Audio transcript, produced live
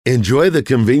Enjoy the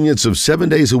convenience of 7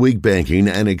 days a week banking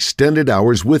and extended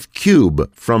hours with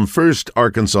Cube from First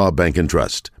Arkansas Bank and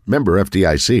Trust. Member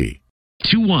FDIC.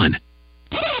 2-1.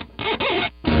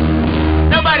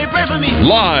 Nobody pray for me.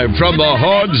 Live from the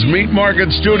Hogs Meat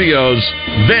Market Studios,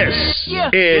 this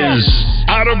is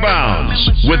Out of Bounds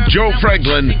with Joe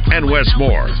Franklin and Wes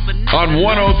Moore on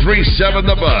 103.7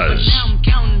 The Buzz.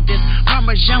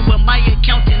 Parmesan with my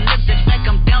accountant lips, in fact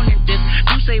I'm down in this.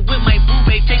 You say with my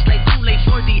boo-babe tastes like Kool-Aid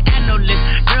for the analyst.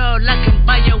 Girl, I can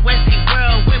buy a Westie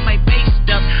world with my base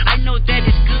stuff. I know that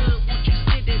it's good. Won't you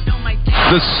sit it on my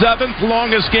table? The 7th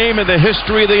longest game in the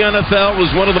history of the NFL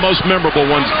was one of the most memorable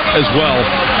ones as well.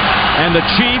 And the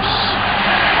Chiefs,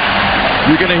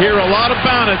 you're going to hear a lot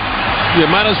about it. You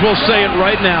might as well say it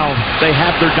right now. They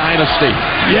have their dynasty.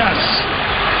 Yes.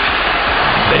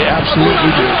 They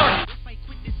absolutely do.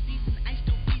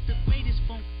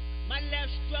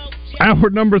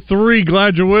 Hour number 3,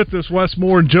 glad you're with us. Wes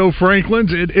Moore and Joe Franklin.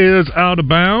 It is Out of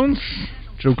Bounds.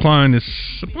 Joe Klein is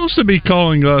supposed to be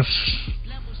calling us.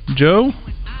 Joe?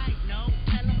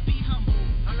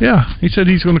 Yeah, he said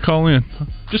he's going to call in.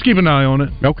 Just keep an eye on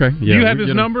it. Okay. Yeah, do you have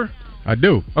his number? I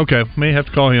do. Okay, may have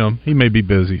to call him. He may be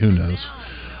busy. Who knows?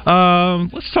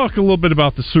 Let's talk a little bit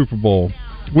about the Super Bowl.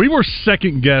 We were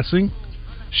second-guessing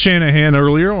Shanahan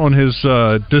earlier on his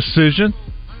decision.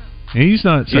 He's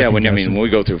not. Yeah, when we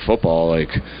go through football,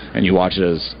 and you watch it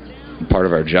as part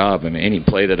of our job, any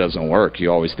play that doesn't work,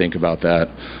 you always think about that.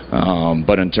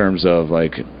 But in terms of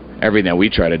everything that we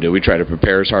try to do, we try to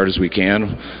prepare as hard as we can,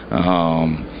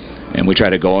 and we try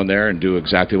to go in there and do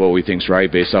exactly what we think's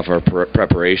right based off our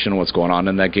preparation, what's going on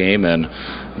in that game, and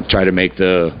try to make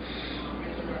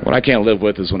what I can't live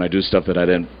with is when I do stuff that I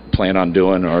didn't plan on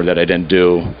doing or that I didn't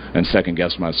do and second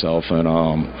guess myself. And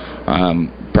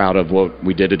I'm proud of what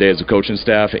we did today as a coaching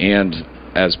staff and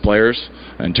as players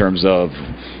in terms of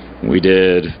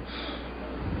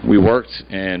we worked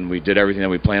and we did everything that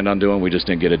we planned on doing. We just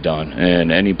didn't get it done.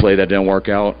 And any play that didn't work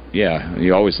out, yeah,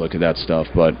 you always look at that stuff.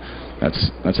 But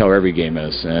that's how every game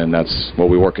is, and that's what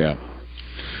we work at.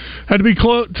 Had to be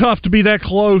tough to be that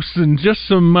close, and just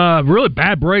some really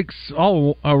bad breaks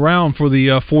all around for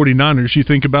the 49ers. You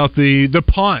think about the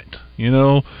punt, you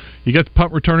got the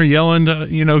punt returner yelling,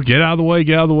 get out of the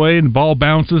way, and the ball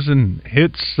bounces and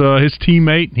hits his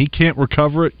teammate, and he can't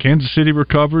recover it. Kansas City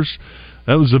recovers.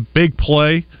 That was a big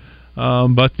play,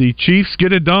 but the Chiefs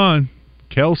get it done.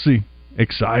 Kelsey,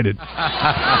 excited.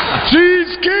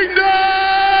 Chiefs Kingdom!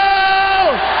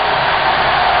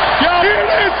 Y'all hear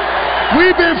this?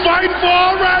 We've been fighting for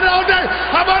all right all day.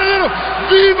 How about a little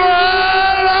Viva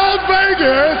Las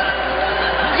Vegas?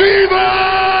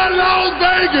 Viva Las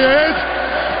Vegas!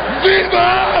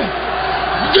 Viva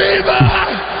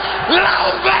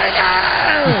Las Vegas!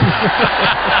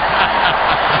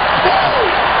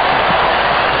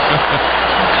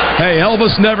 Hey,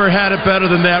 Elvis never had it better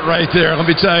than that right there, let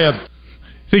me tell you.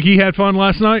 Think he had fun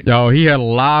last night? Oh, he had a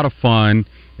lot of fun.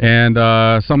 And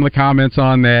some of the comments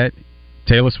on that,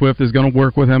 Taylor Swift is going to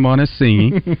work with him on his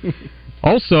singing.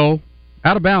 Also,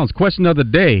 Out of Bounds, question of the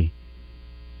day.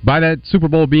 By that Super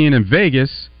Bowl being in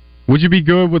Vegas, would you be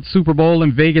good with Super Bowl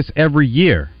in Vegas every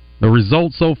year? The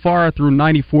results so far through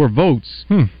 94 votes,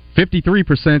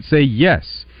 53% say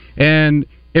yes. And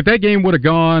if that game would have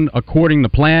gone according to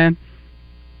plan,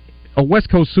 a West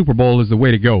Coast Super Bowl is the way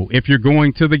to go. If you're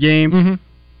going to the game,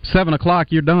 7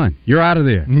 o'clock, you're done. You're out of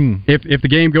there. If the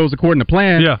game goes according to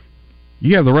plan,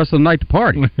 you have the rest of the night to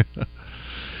party.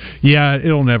 Yeah,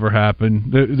 it'll never happen.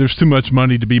 There's too much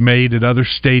money to be made at other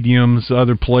stadiums,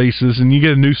 other places, and you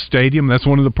get a new stadium. That's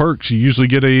one of the perks. You usually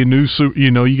get a new,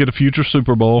 you get a future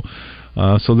Super Bowl.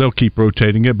 So they'll keep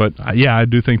rotating it. But yeah, I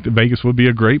do think that Vegas would be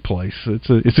a great place.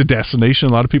 It's a destination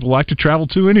a lot of people like to travel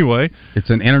to anyway. It's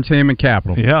an entertainment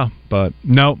capital. Yeah, but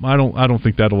no, I don't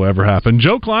think that'll ever happen.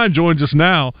 Joe Klein joins us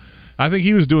now. I think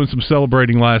he was doing some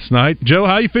celebrating last night. Joe,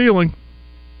 how you feeling?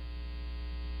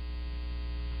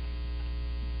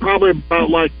 Probably about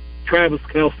like Travis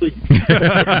Kelce.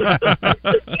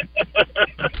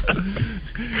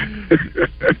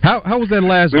 How was that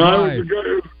last drive?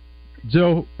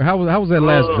 Joe, how was that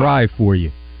last drive for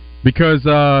you? Because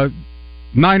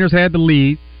Niners had the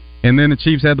lead, and then the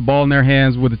Chiefs had the ball in their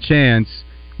hands with a chance.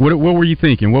 What were you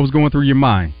thinking? What was going through your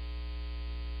mind?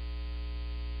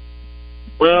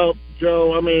 Well,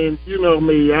 Joe, I mean, you know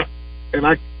me, I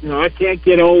can't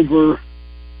get over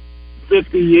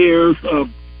 50 years of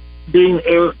being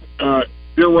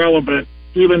irrelevant,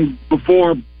 even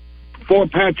before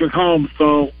Patrick Holmes.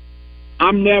 So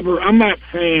I'm not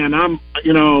saying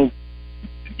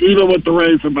even with the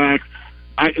Razorbacks,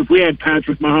 if we had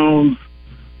Patrick Mahomes,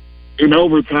 in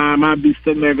overtime, I'd be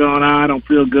sitting there going, I don't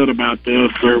feel good about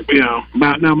this, or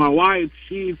Now my wife,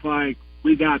 she's like,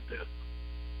 we got this.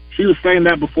 She was saying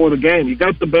that before the game. You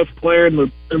got the best player in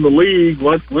the league.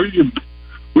 What do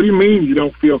you mean you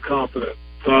don't feel confident?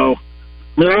 So,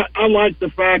 I mean, I like the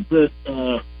fact that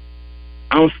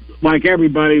I was like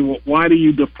everybody. Why do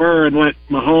you defer and let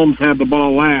Mahomes have the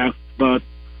ball last? But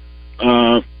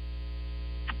it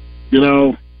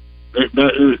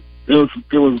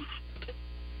was,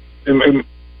 and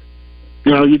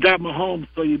you got Mahomes,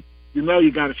 so you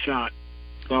got a shot.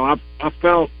 So I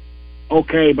felt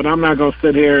okay, but I'm not going to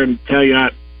sit here and tell you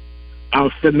I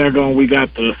was sitting there going, we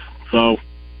got this. So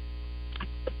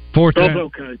fourth down,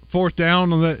 okay. Fourth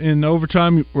down in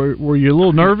overtime, were you a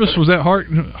little nervous? Was that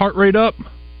heart rate up?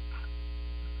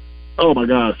 Oh my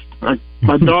gosh!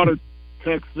 My daughter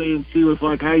texted me and she was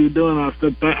like, "How you doing?" I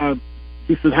said,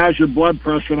 "She said, how's your blood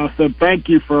pressure?" And I said, "Thank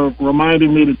you for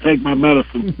reminding me to take my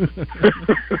medicine."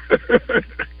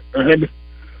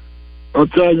 I'll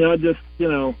tell you, I just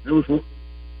it was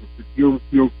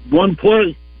your one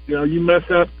play. You mess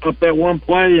up that one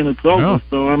play and it's over. Yeah.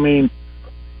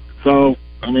 So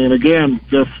I mean, again,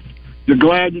 just you're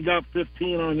glad you got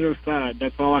 15 on your side.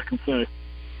 That's all I can say.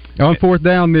 On fourth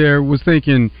down, there was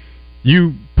thinking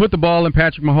you put the ball in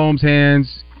Patrick Mahomes'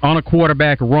 hands on a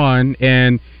quarterback run,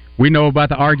 and we know about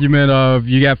the argument of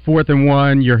you got 4th and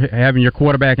 1, you're having your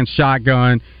quarterback in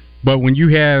shotgun, but when you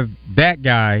have that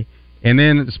guy, and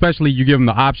then especially you give him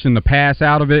the option to pass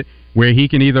out of it, where he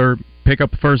can either pick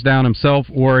up the first down himself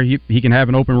or he can have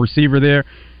an open receiver there,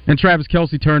 and Travis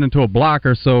Kelce turned into a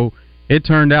blocker, so it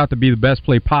turned out to be the best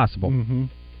play possible. Mm-hmm.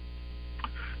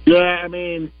 Yeah, I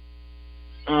mean,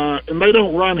 and they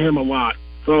don't run him a lot.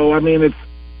 So, it's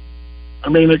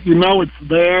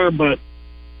there, but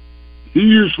he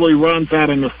usually runs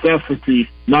out of necessity,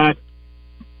 not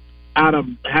out of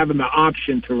having the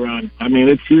option to run.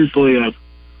 It's usually a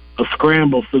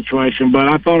scramble situation, but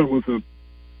I thought it was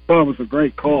a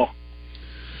great call.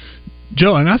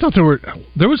 Joe, and I thought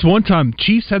there was one time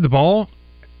Chiefs had the ball,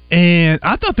 and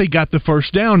I thought they got the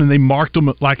first down, and they marked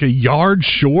them like a yard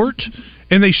short,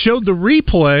 and they showed the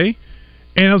replay,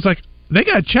 and I was like, they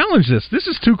got to challenge this. This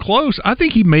is too close. I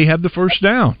think he may have the first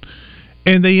down.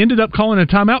 And they ended up calling a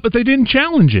timeout, but they didn't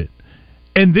challenge it.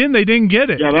 And then they didn't get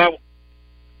it. I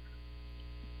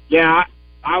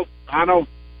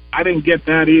didn't get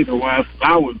that either, Wes.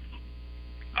 I would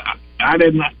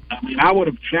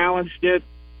have challenged it,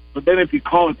 but then if you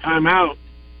call a timeout,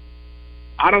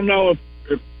 I don't know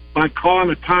if by calling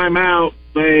a timeout,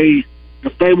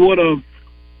 if they would have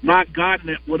not gotten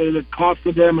it, would it have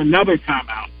costed them another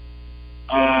timeout?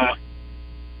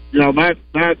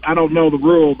 That I don't know the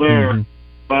rule there,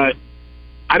 but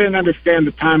I didn't understand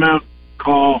the timeout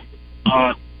call.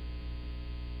 I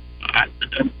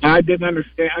didn't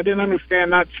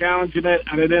understand not challenging it,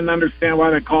 and I didn't understand why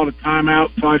they called a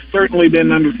timeout. So I certainly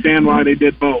didn't understand why they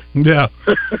did both. Yeah.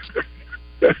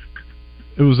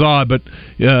 It was odd, but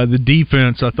the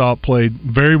defense, I thought, played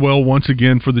very well once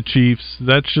again for the Chiefs.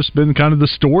 That's just been kind of the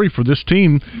story for this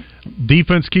team.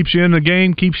 Defense keeps you in the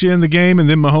game, and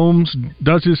then Mahomes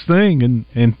does his thing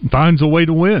and finds a way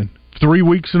to win. 3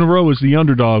 weeks in a row as the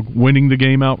underdog, winning the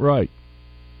game outright.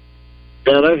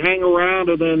 Yeah, they hang around,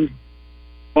 and then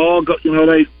ball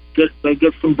they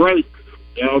get some breaks.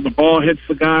 The ball hits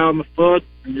the guy on the foot,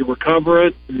 and you recover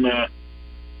it, and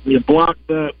you block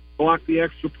the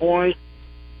extra point.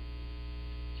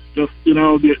 Just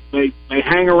they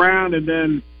hang around and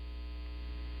then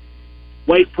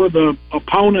wait for the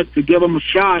opponent to give them a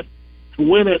shot to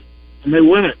win it, and they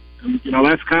win it. And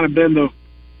that's kind of been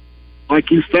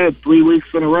like you said, 3 weeks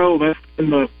in a row. That's been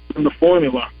the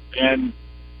formula. And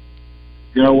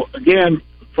again,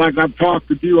 it's like I've talked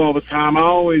with you all the time.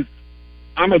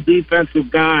 I'm a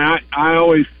defensive guy. I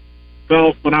always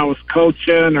felt when I was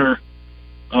coaching or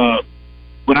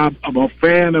when I'm a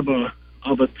fan of a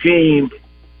team,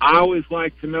 I always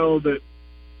like to know that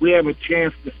we have a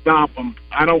chance to stop them.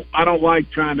 I don't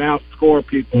like trying to outscore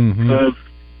people because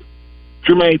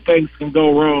too many things can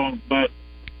go wrong. But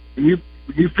when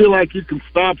you feel like you can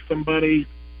stop somebody,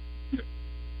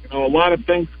 a lot of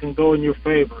things can go in your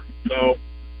favor. So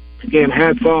again,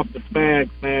 hats off to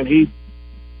Spags, man. He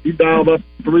dialed up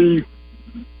three.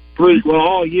 Well,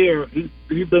 all year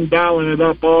he's been dialing it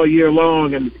up all year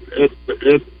long, and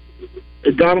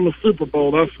it got him a Super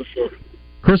Bowl. That's for sure.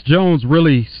 Chris Jones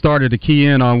really started to key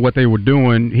in on what they were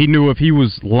doing. He knew if he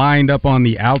was lined up on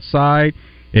the outside,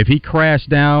 if he crashed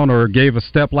down or gave a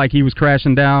step like he was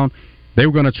crashing down, they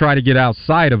were going to try to get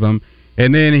outside of him.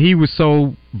 And then he was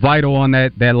so vital on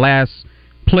that last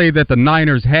play that the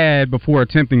Niners had before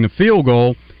attempting the field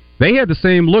goal They had the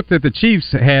same look that the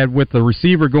Chiefs had with the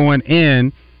receiver going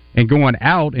in and going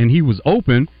out, and he was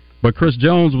open, but Chris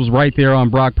Jones was right there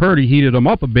on Brock Purdy, heated him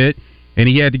up a bit, and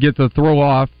he had to get the throw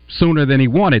off sooner than he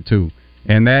wanted to,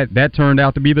 and that turned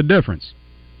out to be the difference.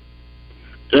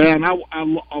 Yeah, and I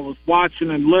was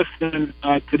watching and listening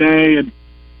today, and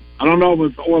I don't know if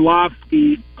it was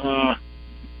Orlovsky,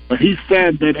 but he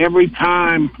said that every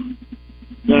time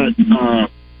that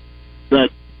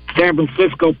San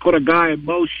Francisco put a guy in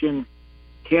motion,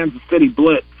 Kansas City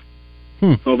blitzed.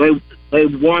 So they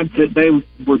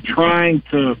were trying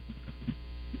to.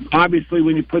 Obviously,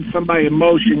 when you put somebody in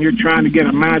motion, you're trying to get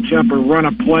a matchup or run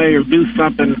a play or do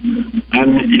something.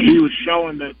 And he was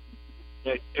showing that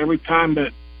every time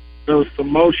that there was some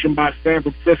motion by San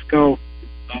Francisco,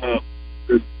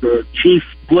 the Chiefs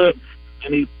blitzed,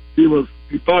 and he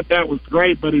thought that was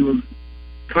great, but he was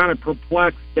kind of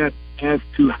perplexed as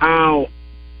to how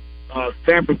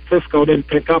San Francisco didn't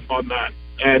pick up on that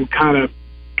and kind of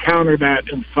counter that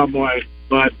in some way.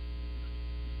 But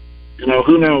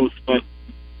who knows? But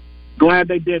glad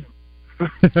they did.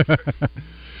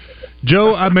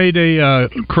 Joe, I made a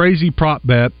crazy prop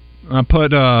bet. I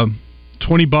put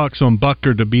 $20 on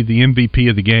Butker to be the MVP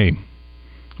of the game.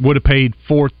 Would have paid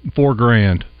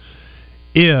 $4,000.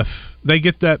 If they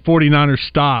get that 49ers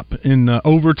stop in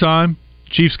overtime,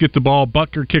 Chiefs get the ball,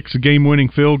 Butker kicks a game-winning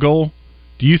field goal.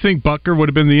 Do you think Butker would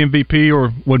have been the MVP,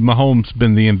 or would Mahomes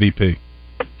been the MVP?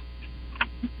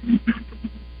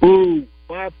 Ooh,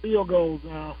 5 field goals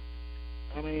now.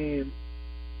 I mean,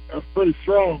 that's pretty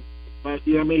strong. But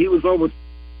yeah, I mean, he was over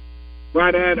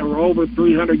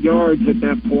 300 yards at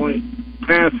that point,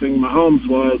 passing. Mahomes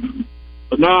was.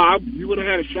 But no, you would have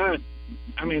had a shot.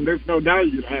 I mean, there's no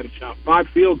doubt you'd have had a shot. 5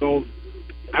 field goals.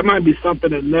 That might be something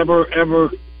that never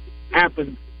ever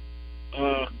happened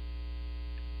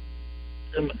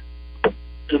in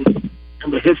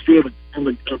the history of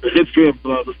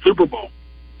the Super Bowl.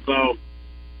 So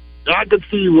I could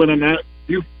see you winning that.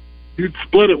 You'd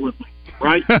split it with me,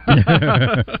 right?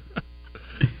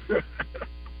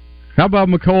 How about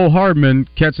Mecole Hardman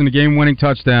catching the game-winning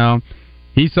touchdown?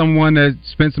 He's someone that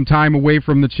spent some time away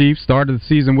from the Chiefs, started the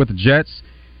season with the Jets,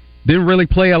 didn't really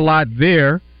play a lot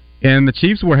there, and the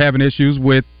Chiefs were having issues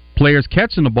with players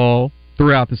catching the ball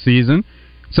throughout the season.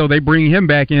 So they bring him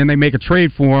back in, they make a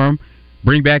trade for him,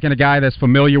 bring back in a guy that's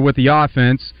familiar with the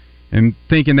offense, and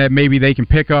thinking that maybe they can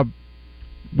pick up,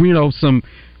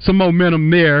 some momentum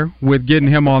there with getting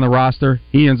him on the roster.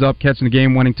 He ends up catching the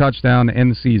game-winning touchdown to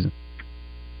end the season.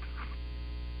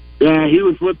 Yeah, he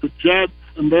was with the Jets,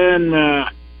 and then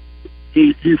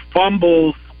he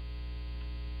fumbles.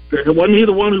 Wasn't he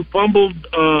the one who fumbled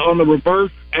on the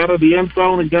reverse out of the end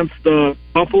zone against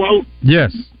Buffalo?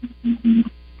 Yes.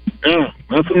 Yeah,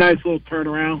 that's a nice little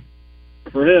turnaround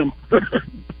for him.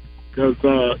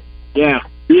 Because,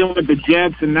 being with the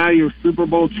Jets and now you're Super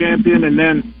Bowl champion, and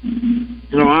then,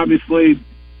 obviously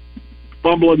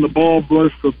fumbling the ball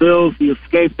versus the Bills, you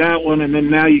escaped that one, and then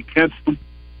now you catch the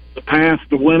pass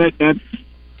to win it. That's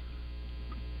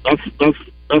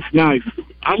nice.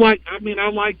 I liked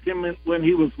him when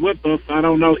he was with us. I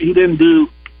don't know, he didn't do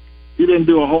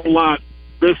a whole lot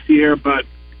this year, but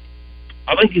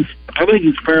I think he's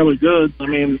fairly good. I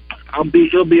mean,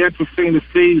 it'll be interesting to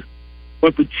see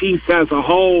what the Chiefs as a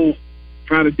whole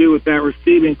try to do with that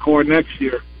receiving core next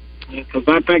year, because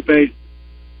I think they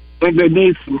definitely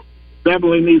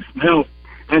need some help.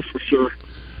 That's for sure.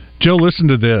 Joe, listen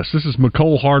to this. This is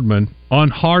Mecole Hardman on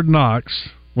Hard Knocks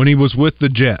when he was with the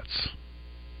Jets.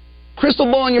 Crystal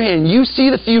ball in your hand. You see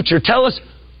the future. Tell us,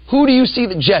 who do you see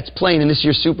the Jets playing in this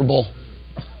year's Super Bowl?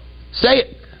 Say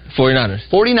it. 49ers.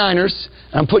 49ers.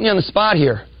 And I'm putting you on the spot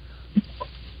here.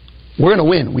 We're going to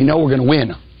win. We know we're going to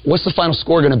win. What's the final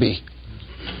score going to be?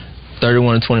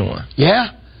 31-21. Yeah?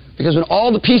 Because when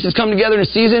all the pieces come together in a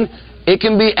season, it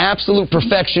can be absolute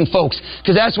perfection, folks.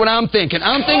 Because that's what I'm thinking.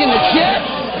 I'm thinking the Jets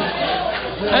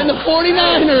and the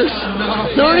 49ers.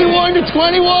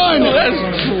 31-21.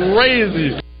 That's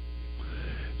crazy.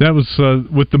 That was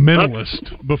with the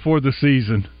mentalist before the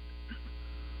season.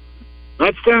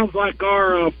 That sounds like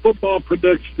our football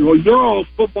prediction, or your all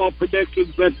football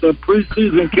predictions at the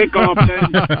preseason kickoff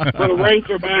thing for the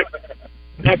Razorbacks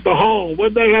at the home.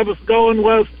 What they have us going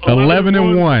with?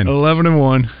 11-1.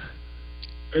 11-1.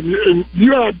 And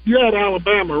you had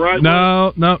Alabama, right?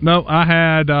 No. I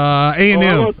had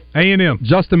A&M. A&M.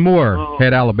 Justin Moore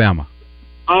had Alabama.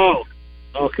 Oh,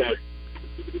 okay.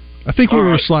 I think we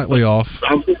were slightly off.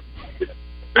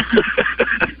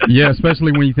 Yeah,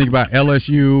 especially when you think about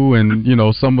LSU and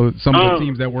some of the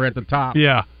teams that were at the top.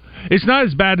 Yeah, it's not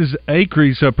as bad as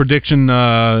Acree's prediction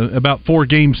about 4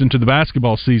 games into the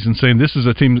basketball season, saying this is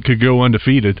a team that could go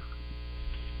undefeated.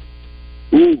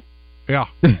 Ooh. Yeah.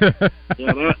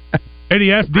 Yeah, and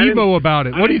he asked Devo about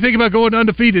it. What do you think about going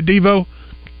undefeated, Devo?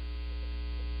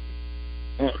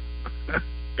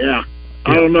 Yeah.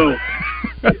 I don't know.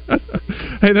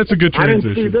 Hey, that's a good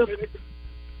transition.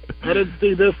 I didn't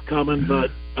see this coming,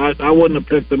 but I wouldn't have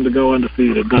picked them to go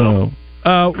undefeated. No.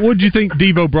 What did you think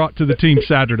Devo brought to the team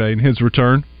Saturday in his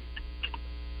return?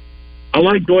 I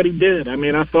liked what he did. I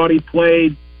mean, I thought he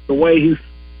played the way he's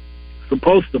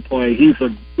supposed to play. He's a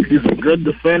good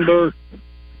defender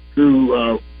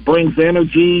who brings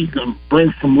energy, and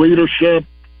brings some leadership,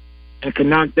 and can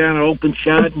knock down an open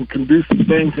shot and can do some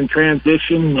things in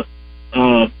transition.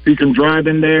 He can drive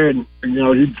in there, and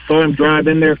you saw him drive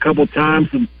in there a couple times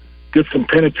and get some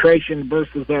penetration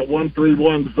versus that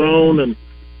 1-3-1 zone, and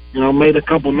made a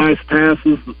couple nice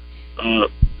passes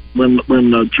when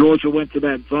Georgia went to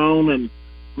that zone. And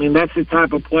I mean, that's the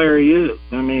type of player he is.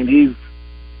 I mean, he's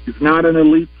not an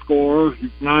elite scorer.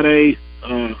 He's not a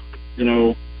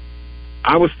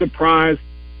I was surprised.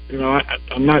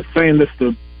 I'm not saying this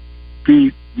to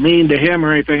be mean to him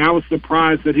or anything. I was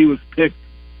surprised that he was picked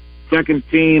second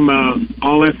team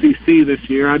All SEC this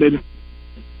year. I didn't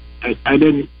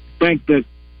think that.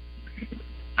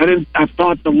 I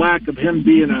thought the lack of him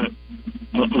being a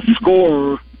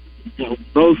scorer,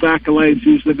 those accolades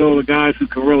usually go to guys who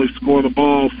can really score the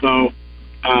ball. So,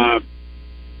 but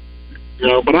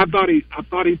I thought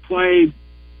he played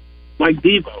like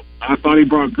Devo. I thought he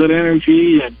brought good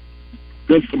energy and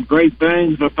did some great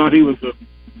things. I thought he was a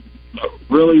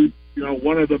really,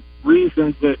 one of the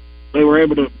reasons that they were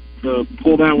able to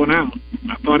pull that one out.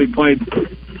 I thought he played,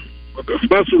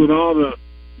 especially with all the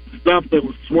stuff that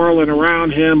was swirling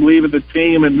around him, leaving the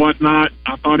team and whatnot.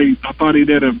 I thought it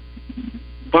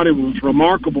was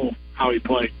remarkable how he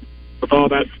played with all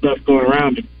that stuff going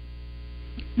around him.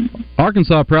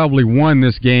 Arkansas probably won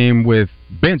this game with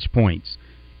bench points,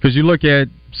 because you look at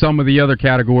some of the other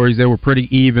categories, they were pretty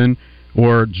even,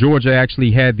 or Georgia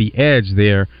actually had the edge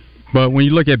there. But when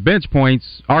you look at bench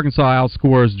points, Arkansas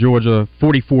outscores Georgia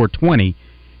 44-20,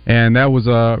 and that was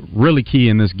really key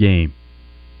in this game.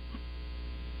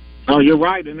 Oh, you're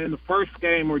right. And in the first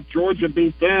game where Georgia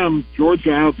beat them, Georgia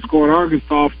outscored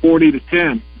Arkansas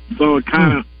 40-10. So it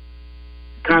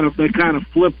they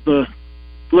flipped the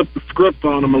script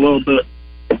on them a little bit.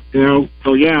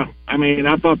 So yeah, I mean,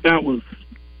 I thought that was.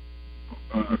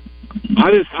 I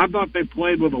thought they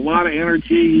played with a lot of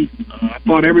energy. I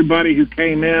thought everybody who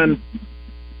came in,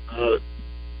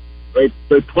 they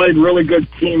played really good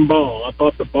team ball. I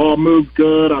thought the ball moved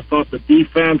good. I thought the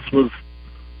defense was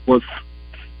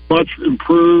much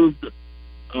improved.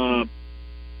 I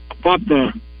thought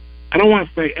I don't want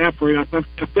to say effort. I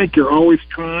think you're always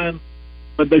trying,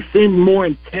 but they seemed more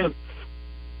intense,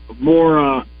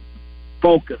 more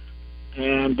focused,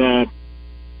 and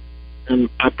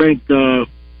I think they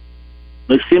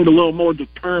seemed a little more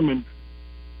determined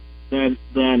than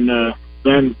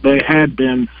they had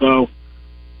been. So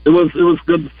it was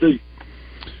good to see.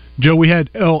 Joe, we had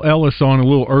El Ellis on a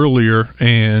little earlier,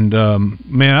 and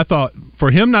man, I thought for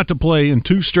him not to play in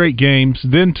 2 straight games,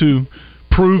 then to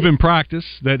prove in practice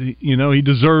that he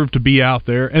deserved to be out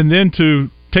there, and then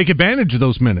to take advantage of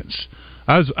those minutes,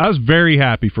 I was very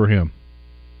happy for him.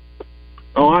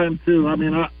 Oh, I am too. I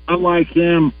mean, I like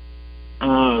him.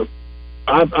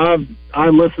 I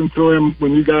listened to him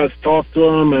when you guys talk to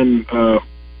him, and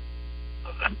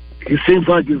he seems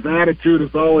like his attitude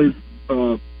is always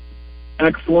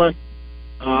excellent.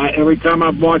 Every time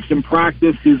I've watched him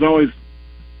practice, he's always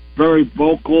very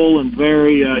vocal and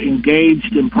very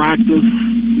engaged in practice.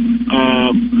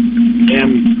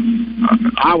 And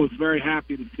I was very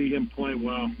happy to see him play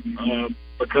well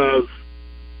because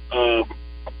I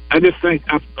just think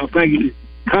he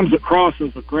comes across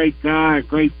as a great guy, a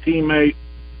great teammate.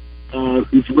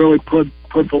 He's really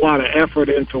puts a lot of effort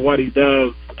into what he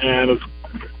does, and is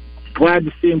glad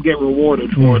to see him get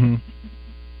rewarded for it.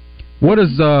 What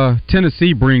does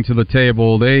Tennessee bring to the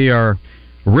table? They are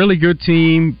a really good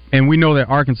team, and we know that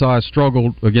Arkansas has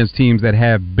struggled against teams that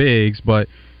have bigs, but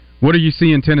what do you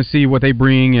see in Tennessee, what they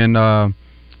bring, and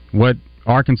what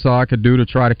Arkansas could do to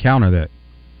try to counter that?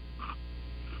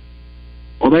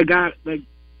 Well, they got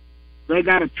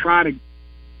to try to,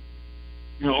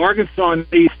 Arkansas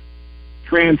needs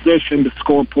transition to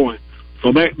score points.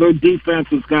 So their defense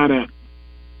has got to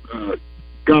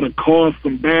cause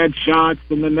some bad shots,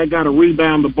 and then they got to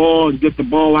rebound the ball and get the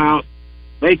ball out.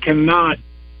 They cannot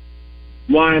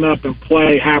line up and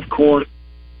play half-court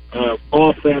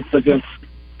offense against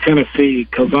Tennessee,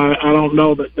 because I don't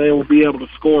know that they will be able to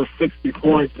score 60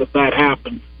 points if that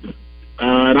happens.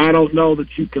 And I don't know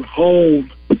that you can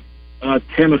hold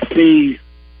Tennessee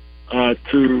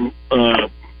to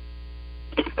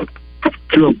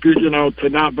to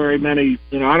not very many.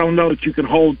 I don't know that you can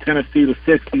hold Tennessee to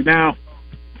 60. Now,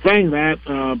 saying that,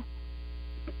 a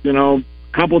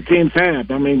couple of teams have.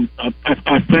 I mean,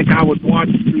 I think I would watch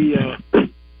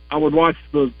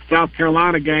the South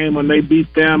Carolina game when they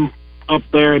beat them up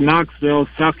there in Knoxville.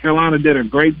 South Carolina did a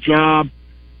great job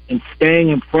in staying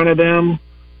in front of them,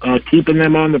 keeping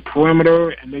them on the perimeter,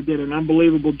 and they did an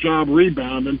unbelievable job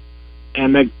rebounding.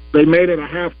 And they made it a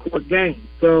half-court game.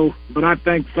 So, but I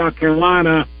think South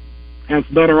Carolina has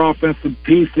better offensive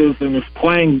pieces and is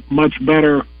playing much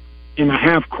better in a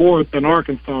half-court than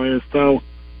Arkansas is. So,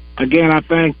 again, I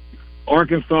think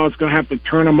Arkansas is going to have to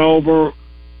turn them over,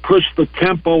 push the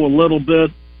tempo a little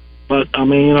bit. But, I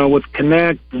mean, with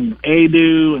Connect and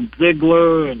Adu and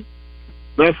Ziegler and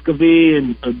Vescovy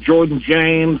and Jordan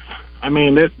James, I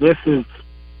mean, this is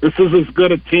as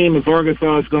good a team as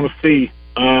Arkansas is going to see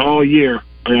all year.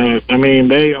 I mean,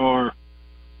 they are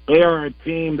a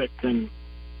team that can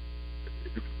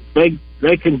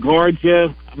they can guard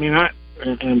you. I mean, I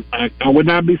would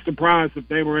not be surprised if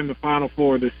they were in the Final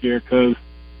Four this year, because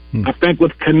I think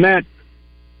with Connect,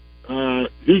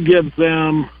 he gives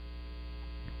them.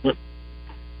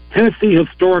 Tennessee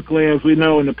historically, as we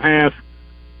know in the past,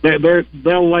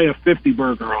 they'll lay a 50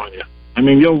 burger on you. I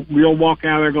mean, you'll walk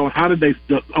out there going, how did they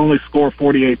only score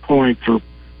 48 points or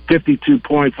 52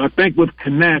 points? I think with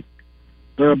Connect,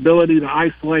 their ability to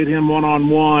isolate him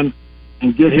one-on-one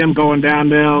and get him going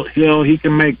downhill, he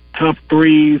can make tough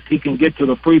threes. He can get to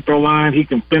the free throw line. He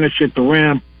can finish at the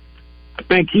rim. I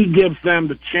think he gives them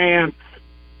the chance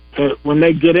to, when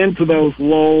they get into those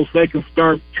lulls, they can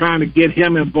start trying to get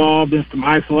him involved in some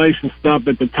isolation stuff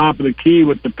at the top of the key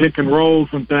with the pick and rolls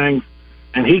and things,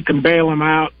 and he can bail them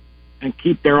out and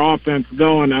keep their offense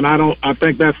going. And I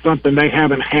think that's something they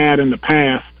haven't had in the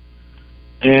past.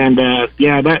 And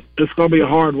it's going to be a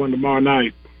hard one tomorrow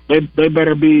night. They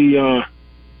better be on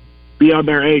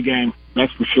their A game.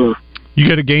 That's for sure. You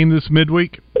got a game this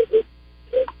midweek?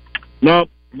 Nope.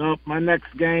 My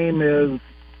next game is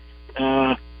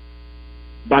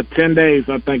about 10 days.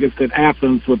 I think it's at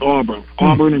Athens with Auburn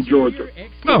and Georgia.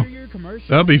 Oh,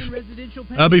 that'll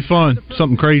be fun.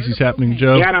 Something crazy's happening,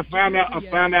 Joe. Yeah, and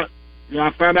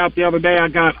I found out the other day I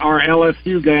got our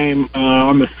LSU game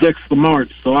on the 6th of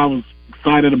March, so I was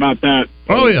excited about that.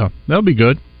 Oh, yeah. That'll be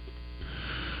good.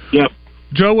 Yep.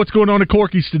 Joe, what's going on at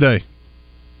Corky's today?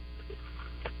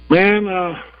 Man,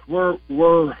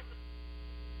 we're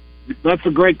that's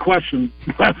a great question.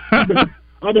 I've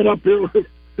been up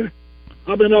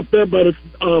there, but it's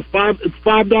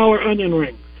 $5 onion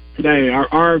rings today.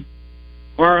 Our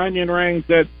onion rings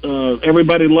that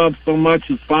everybody loves so much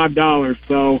is $5.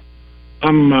 So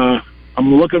I'm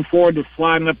looking forward to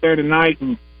sliding up there tonight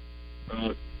and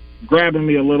grabbing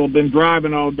me a little. Been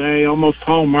driving all day, almost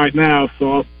home right now,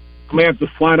 so I may have to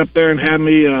slide up there and have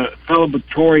me a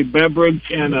celebratory beverage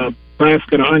and a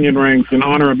basket of onion rings in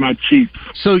honor of my Chiefs.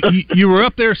 So you were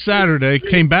up there Saturday,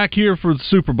 came back here for the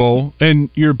Super Bowl, and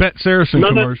your Bet Saracen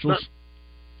commercials.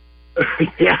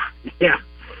 Yeah.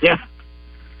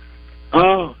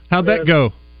 Oh, how'd that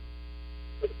go?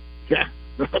 Yeah,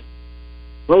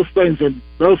 those things are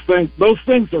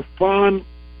fun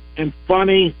and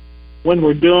funny when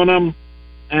we're doing them,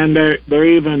 and they're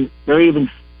even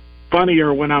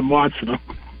funnier when I'm watching them,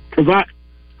 because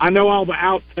I know all the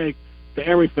outtakes to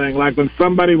everything. Like when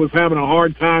somebody was having a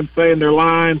hard time saying their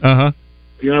line,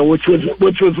 which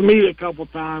was me a couple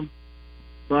times,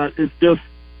 but it's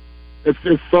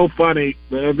so funny.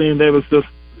 I mean, there was just,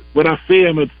 when I see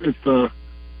them,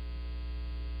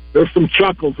 there's some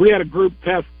chuckles. We had a group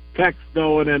text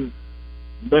going, and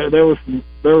there was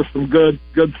some good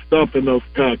stuff in those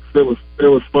texts. It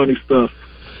was funny stuff.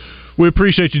 We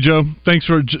appreciate you, Joe. Thanks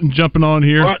for jumping on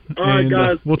here. All right,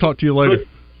 guys. We'll talk to you later. Good.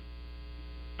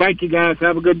 Thank you, guys.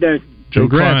 Have a good day. Joe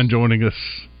Klein joining us.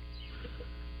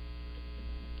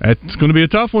 It's going to be a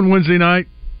tough one Wednesday night.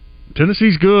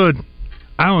 Tennessee's good.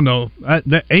 I don't know.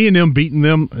 A&M beating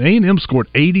them. A&M scored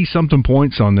 80-something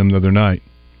points on them the other night.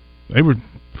 They were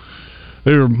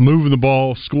moving the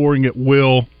ball, scoring at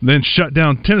will, then shut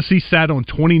down. Tennessee sat on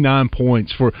 29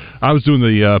 points. I was doing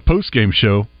the post-game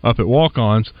show up at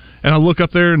Walk-Ons, and I look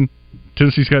up there, and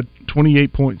Tennessee's got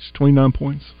 28 points, 29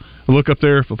 points. I look up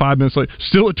there for 5 minutes later,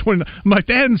 still at 29. I'm like,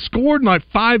 they hadn't scored in like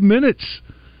 5 minutes.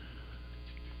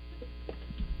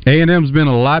 A&M's been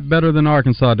a lot better than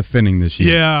Arkansas defending this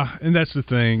year. Yeah, and that's the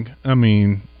thing. I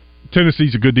mean,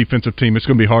 Tennessee's a good defensive team. It's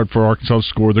going to be hard for Arkansas to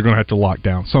score. They're going to have to lock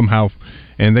down somehow.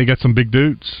 And they got some big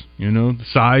dudes. The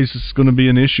size is going to be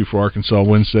an issue for Arkansas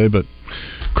Wednesday, but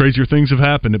crazier things have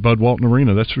happened at Bud Walton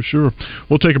Arena, that's for sure.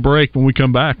 We'll take a break. When we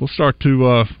come back, we'll start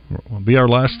to be our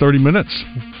last 30 minutes.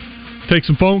 Take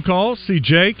some phone calls. See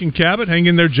Jake and Cabot. Hang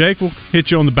in there, Jake. We'll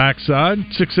hit you on the backside.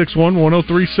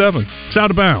 661-1037. It's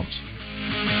Out of Bounds.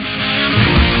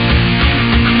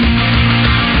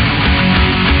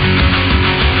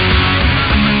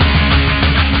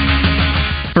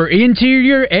 For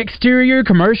interior, exterior,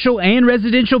 commercial, and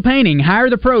residential painting, hire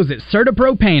the pros at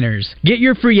CertaPro Painters. Get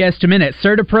your free estimate at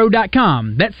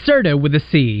CertaPro.com. That's Certa with a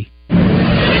C.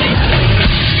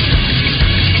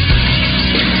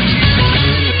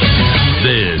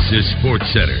 This is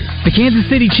SportsCenter. The Kansas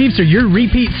City Chiefs are your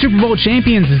repeat Super Bowl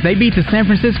champions as they beat the San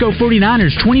Francisco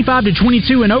 49ers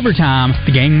 25-22 in overtime.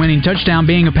 The game-winning touchdown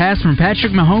being a pass from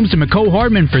Patrick Mahomes to Mecole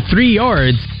Hardman for 3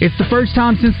 yards. It's the first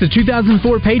time since the 2004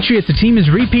 Patriots a team has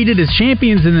repeated as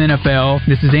champions in the NFL.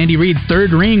 This is Andy Reid's third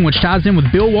ring, which ties in with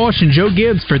Bill Walsh and Joe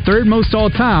Gibbs for third most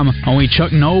all-time. Only Chuck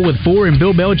Noll with 4 and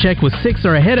Bill Belichick with 6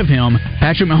 are ahead of him.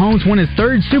 Patrick Mahomes won his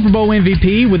third Super Bowl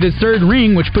MVP with his third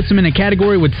ring, which puts him in a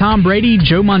category with Tom Brady,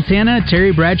 Joe Montana,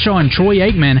 Terry Bradshaw, and Troy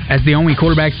Aikman as the only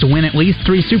quarterbacks to win at least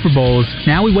 3 Super Bowls.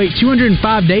 Now we wait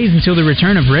 205 days until the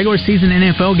return of regular season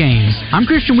NFL games. I'm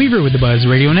Christian Weaver with the Buzz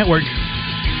Radio Network.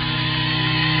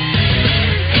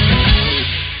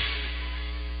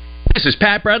 This is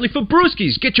Pat Bradley for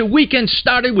Brewskis. Get your weekend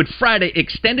started with Friday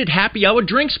extended happy hour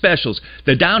drink specials.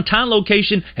 The downtown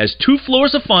location has 2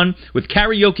 floors of fun with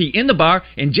karaoke in the bar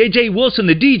and J.J. Wilson,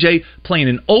 the DJ, playing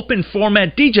an open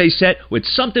format DJ set with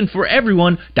something for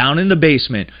everyone down in the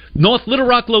basement. North Little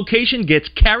Rock location gets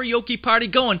karaoke party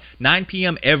going 9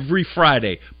 p.m. every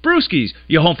Friday. Brewskis,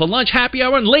 your home for lunch, happy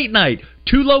hour, and late night.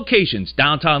 2 locations,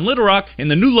 downtown Little Rock and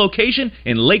the new location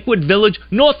in Lakewood Village,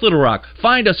 North Little Rock.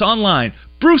 Find us online,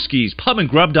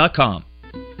 BrewskisPubandGrub.com.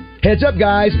 Heads up,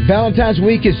 guys. Valentine's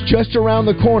Week is just around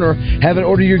the corner. Haven't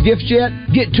ordered your gifts yet?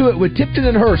 Get to it with Tipton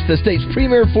 & Hurst, the state's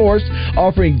premier florist,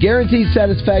 offering guaranteed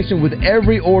satisfaction with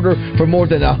every order for more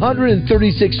than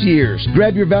 136 years.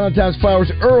 Grab your Valentine's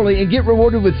flowers early and get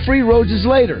rewarded with free roses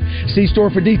later. See store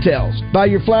for details. Buy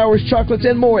your flowers, chocolates,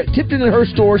 and more at Tipton &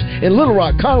 Hurst stores in Little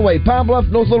Rock, Conway, Pine Bluff,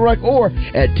 North Little Rock, or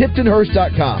at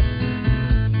TiptonHurst.com.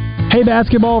 Hey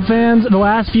basketball fans, the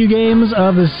last few games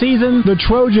of the season, the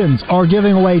Trojans are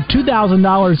giving away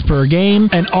 $2,000 per game,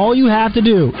 and all you have to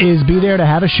do is be there to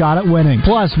have a shot at winning.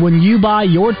 Plus, when you buy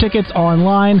your tickets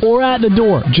online or at the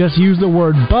door, just use the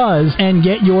word BUZZ and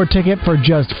get your ticket for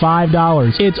just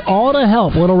 $5. It's all to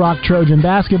help Little Rock Trojan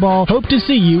basketball. Hope to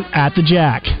see you at the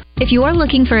Jack. If you are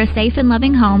looking for a safe and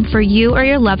loving home for you or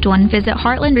your loved one, visit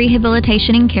Heartland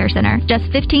Rehabilitation and Care Center.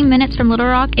 Just 15 minutes from Little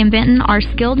Rock and Benton, our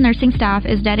skilled nursing staff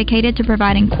is dedicated to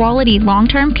providing quality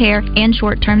long-term care and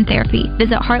short-term therapy.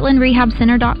 Visit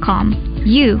heartlandrehabcenter.com.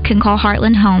 You can call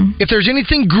Heartland home. If there's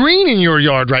anything green in your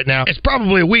yard right now, it's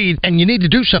probably a weed, and you need to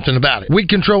do something about it. Weed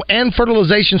control and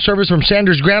fertilization service from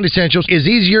Sanders Ground Essentials is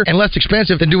easier and less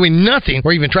expensive than doing nothing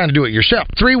or even trying to do it yourself.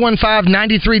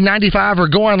 315-9395 or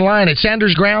go online at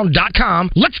sandersground.com.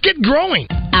 Let's get growing.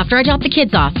 After I drop the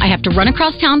kids off, I have to run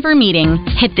across town for a meeting,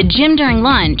 hit the gym during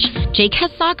lunch. Jake has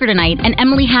soccer tonight, and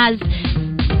Emily has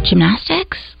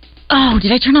gymnastics? Oh,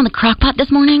 did I turn on the crock pot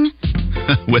this morning?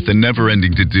 With a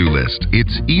never-ending to-do list,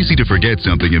 it's easy to forget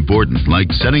something important,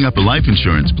 like setting up a life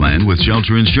insurance plan with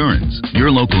Shelter Insurance.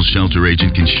 Your local Shelter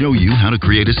agent can show you how to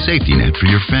create a safety net for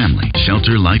your family.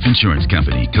 Shelter Life Insurance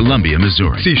Company, Columbia,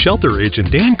 Missouri. See Shelter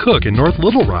agent Dan Cook in North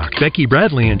Little Rock, Becky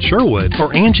Bradley in Sherwood,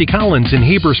 or Angie Collins in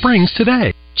Heber Springs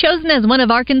today. Chosen as one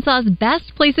of Arkansas's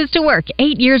best places to work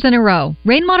 8 years in a row,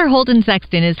 Rainwater Holt &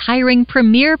 Sexton is hiring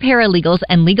premier paralegals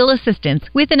and legal assistants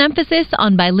with an emphasis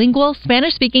on bilingual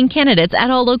Spanish-speaking candidates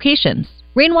at all locations.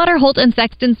 Rainwater Holt &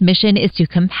 Sexton's mission is to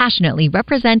compassionately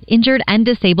represent injured and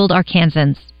disabled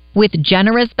Arkansans. With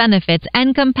generous benefits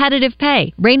and competitive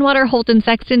pay, Rainwater Holt &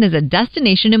 Sexton is a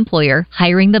destination employer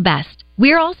hiring the best.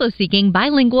 We are also seeking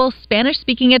bilingual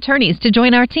Spanish-speaking attorneys to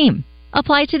join our team.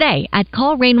 Apply today at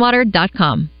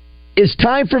callrainwater.com. It's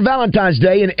time for Valentine's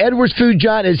Day, and Edwards Food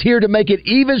Giant is here to make it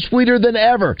even sweeter than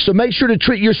ever. So make sure to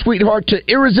treat your sweetheart to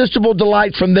irresistible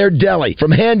delight from their deli.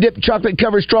 From hand-dipped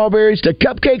chocolate-covered strawberries to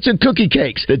cupcakes and cookie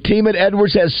cakes, the team at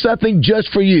Edwards has something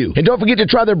just for you. And don't forget to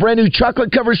try their brand-new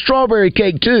chocolate-covered strawberry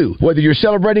cake, too. Whether you're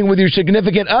celebrating with your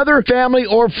significant other, family,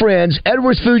 or friends,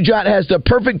 Edwards Food Giant has the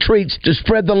perfect treats to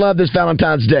spread the love this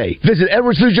Valentine's Day. Visit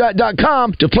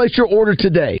edwardsfoodgiant.com to place your order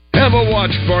today. Have a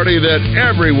watch party that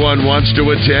everyone wants to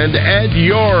attend at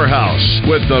your house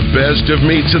with the best of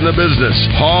meats in the business.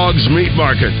 Hogs Meat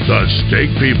Market, the steak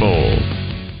people.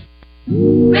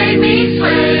 Make me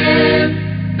sweat,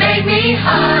 make me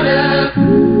harder,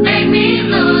 make me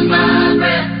lose my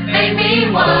breath, make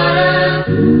me water,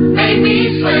 make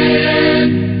me sweat,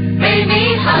 make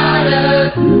me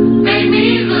harder, make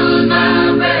me lose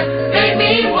my breath, make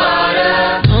me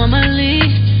water. On my lips.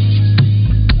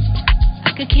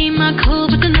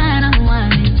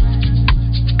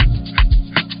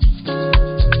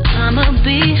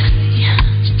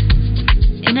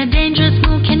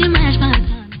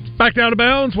 back to Out of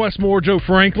Bounds. Westmore, Joe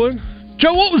Franklin.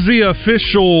 Joe, what was the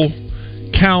official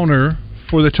counter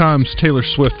for the times Taylor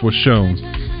Swift was shown?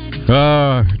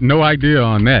 No idea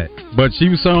on that. But she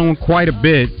was shown quite a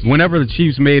bit whenever the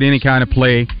Chiefs made any kind of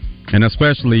play, and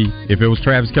especially if it was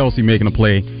Travis Kelce making a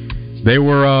play. They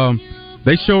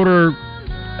showed her,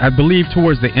 I believe,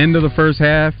 towards the end of the first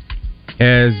half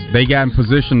as they got in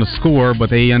position to score, but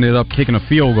they ended up kicking a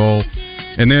field goal.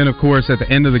 And then, of course, at the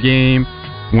end of the game,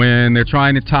 when they're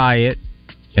trying to tie it,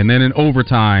 and then in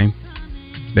overtime,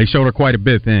 they showed her quite a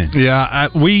bit then. Yeah,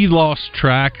 we lost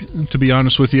track, to be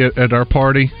honest with you, at our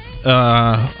party.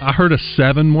 I heard a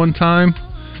 7 one time,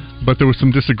 but there was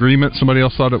some disagreement. Somebody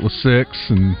else thought it was 6.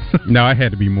 And no, it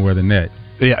had to be more than that.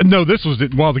 Yeah, no, this was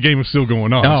while the game was still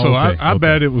going on. Oh, so okay, I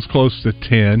bet it was close to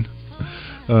 10.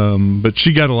 But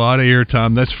she got a lot of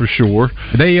airtime, that's for sure.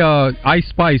 Ice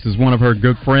Spice is one of her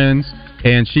good friends,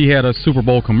 and she had a Super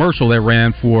Bowl commercial that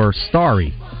ran for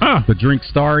Starry, the drink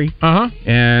Starry.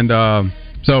 And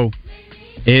so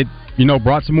it,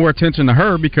 brought some more attention to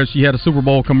her because she had a Super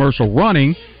Bowl commercial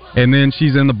running, and then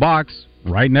she's in the box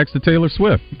right next to Taylor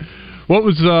Swift. What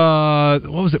was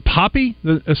it? Poppy,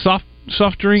 a soft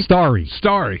drink.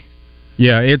 Starry.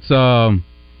 Yeah, it's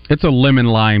a lemon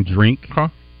lime drink.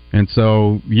 And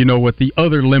so you know what the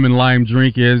other lemon lime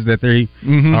drink is that they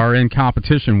are in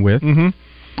competition with.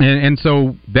 And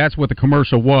so that's what the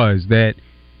commercial was, that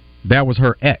was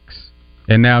her ex,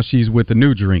 and now she's with the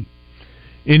new drink.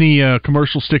 Any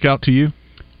commercials stick out to you?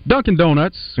 Dunkin'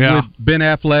 Donuts with Ben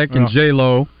Affleck and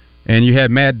J-Lo, and you had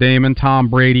Matt Damon, Tom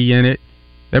Brady in it.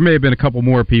 There may have been a couple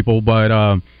more people, but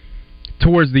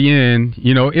towards the end,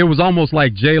 it was almost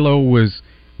like J-Lo was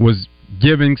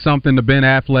giving something to Ben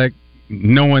Affleck,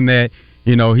 knowing that,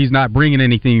 he's not bringing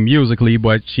anything musically,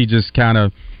 but she just kind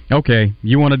of, okay,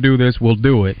 you want to do this, we'll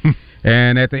do it.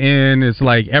 And at the end, it's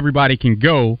like everybody can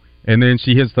go, and then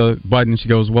she hits the button, she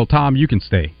goes, well, Tom, you can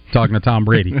stay, talking to Tom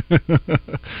Brady.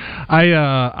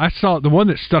 I saw the one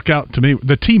that stuck out to me,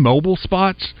 the T-Mobile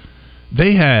spots.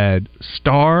 They had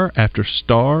star after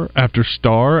star after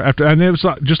star after, and it was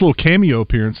like just little cameo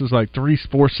appearances, like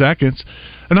 3-4 seconds.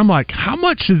 And I'm like, how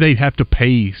much do they have to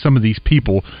pay some of these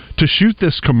people to shoot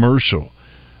this commercial?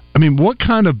 I mean, what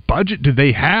kind of budget do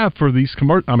they have for these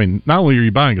commercials? I mean, not only are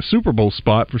you buying a Super Bowl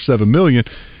spot for $7 million,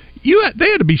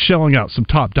 they had to be shelling out some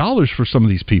top dollars for some of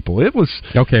these people. It was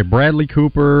okay. Bradley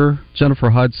Cooper,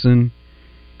 Jennifer Hudson.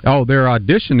 Oh, they're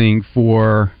auditioning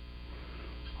for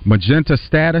Magenta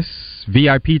Status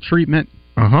VIP treatment.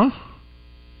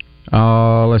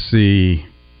 Let's see.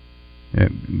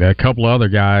 A couple of other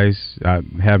guys. I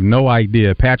have no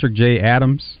idea. Patrick J.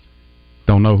 Adams.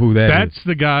 Don't know who That's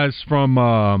the guys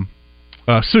from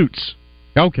Suits.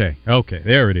 Okay,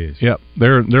 there it is. Yep,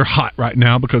 they're hot right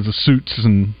now because of Suits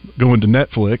and going to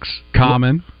Netflix.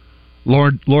 Common.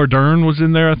 Laura Dern was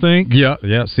in there, I think. Yeah,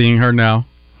 seeing her now.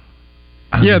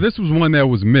 Yeah, this was one that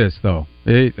was missed, though.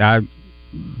 I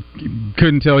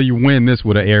couldn't tell you when this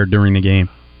would have aired during the game.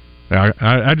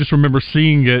 I just remember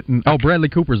seeing it. And Bradley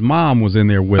Cooper's mom was in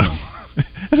there with him.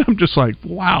 And I'm just like,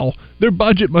 wow, their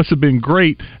budget must have been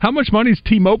great. How much money is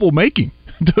T-Mobile making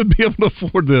to be able to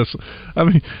afford this? I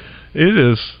mean,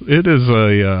 that's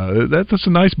a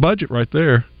nice budget right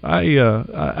there.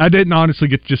 I didn't honestly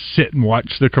get to just sit and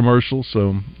watch the commercial,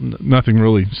 so nothing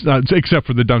really, except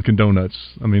for the Dunkin'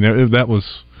 Donuts. I mean, that was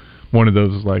one of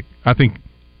those, like, I think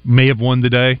may have won the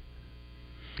day.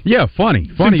 Yeah, funny.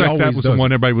 Seems like that was the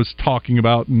one everybody was talking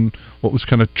about and what was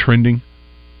kind of trending.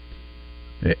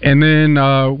 And then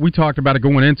we talked about it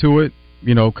going into it,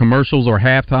 commercials or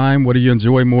halftime. What do you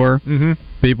enjoy more?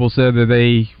 People said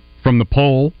that from the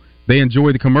poll, they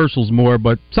enjoy the commercials more,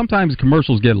 but sometimes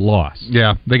commercials get lost.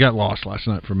 Yeah, they got lost last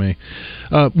night for me.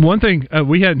 One thing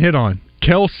we hadn't hit on,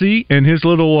 Kelce and his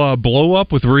little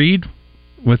blow-up with Reed,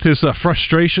 with his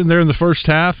frustration there in the first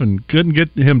half and couldn't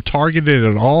get him targeted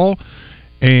at all,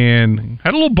 and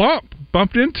had a little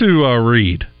bumped into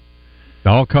Reed.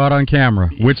 All caught on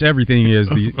camera, which everything is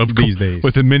these days.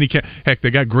 With the mini heck, they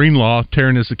got Greenlaw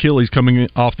tearing his Achilles coming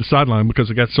off the sideline because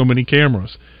they got so many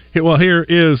cameras. Well, here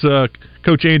is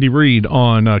Coach Andy Reid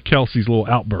on Kelce's little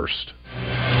outburst.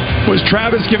 Was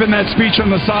Travis giving that speech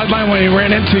on the sideline when he ran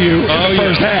into you in the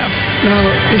first half? No.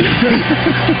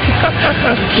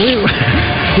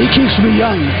 He keeps me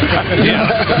young. Yeah.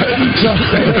 So,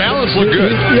 the balance looked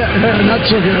good. Yeah, not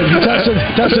so good.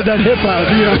 That's that hip out.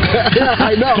 Yeah,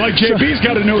 I know. Like JB's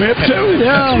got a new hip too.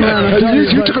 Yeah, man.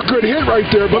 You took a good hit right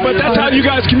there, but that's how you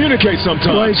guys communicate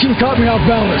sometimes. Well, he caught me off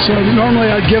balance. So normally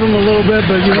I'd give him a little bit,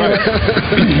 but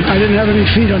I didn't have any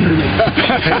feet under me.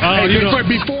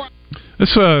 But before.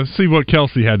 Let's see what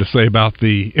Kelsey had to say about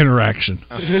the interaction.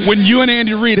 When you and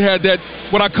Andy Reid had that,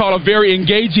 what I call a very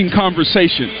engaging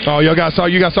conversation. Oh, you guys saw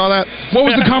that? What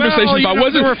was the conversation about?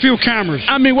 Was there were a few cameras.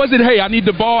 I mean, was it, hey, I need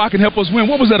the ball, I can help us win?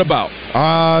 What was that about?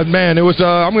 Man, it was,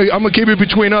 I'm gonna keep it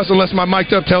between us unless my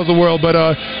mic'd up tells the world, but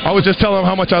I was just telling them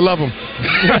how much I love them.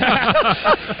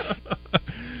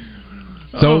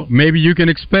 So maybe you can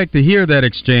expect to hear that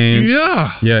exchange.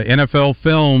 Yeah. Yeah, NFL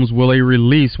Films, will they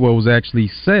release what was actually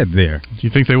said there? Do you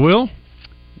think they will?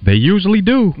 They usually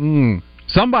do.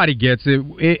 Somebody gets it,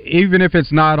 even if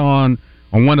it's not on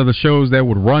one of the shows that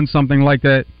would run something like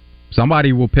that,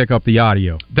 somebody will pick up the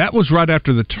audio. That was right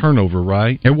after the turnover,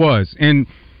 right? It was. And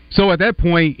so at that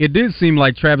point, it did seem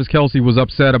like Travis Kelce was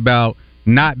upset about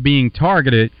not being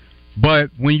targeted, but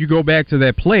when you go back to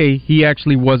that play, he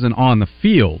actually wasn't on the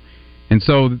field. And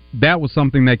so that was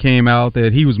something that came out,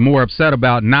 that he was more upset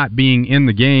about not being in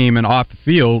the game and off the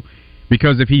field,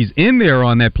 because if he's in there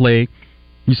on that play,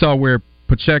 you saw where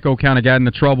Pacheco kind of got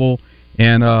into trouble,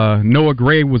 and Noah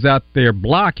Gray was out there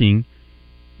blocking,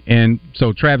 and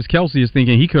so Travis Kelce is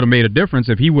thinking he could have made a difference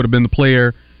if he would have been the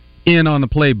player in on the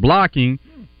play blocking,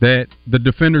 that the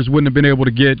defenders wouldn't have been able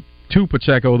to get to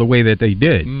Pacheco the way that they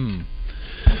did.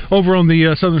 Over on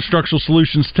the Southern Structural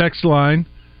Solutions text line,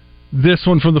 this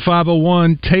one from the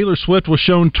 501, Taylor Swift was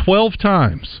shown 12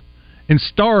 times, and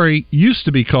Starry used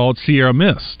to be called Sierra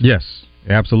Mist. Yes,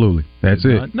 absolutely. That's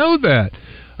it. I know that.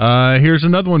 Here's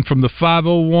another one from the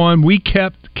 501. We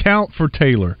kept count for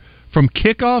Taylor. From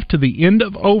kickoff to the end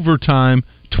of overtime,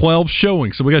 12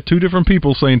 showings. So we got two different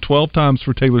people saying 12 times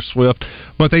for Taylor Swift,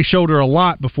 but they showed her a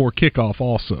lot before kickoff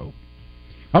also.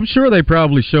 I'm sure they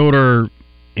probably showed her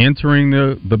entering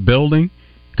the building,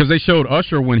 because they showed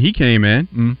Usher when he came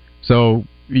in. So,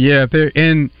 yeah,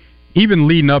 and even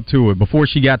leading up to it, before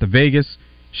she got to Vegas,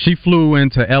 she flew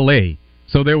into L.A.,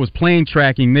 so there was plane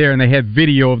tracking there, and they had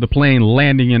video of the plane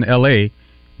landing in L.A.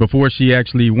 before she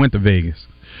actually went to Vegas.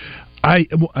 I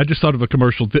just thought of a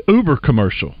commercial, the Uber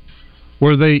commercial,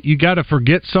 where you got to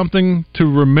forget something to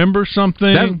remember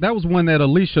something. That was one that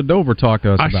Alicia Dover talked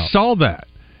to us about. I saw that,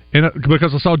 and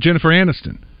because I saw Jennifer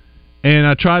Aniston. And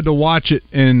I tried to watch it,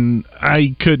 and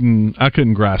I couldn't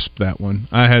grasp that one.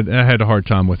 I had a hard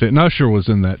time with it, and Usher was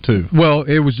in that too. Well,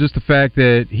 it was just the fact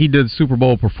that he did the Super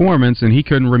Bowl performance, and he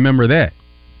couldn't remember that.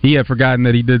 He had forgotten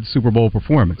that he did the Super Bowl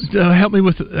performance. Help me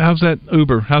with how's that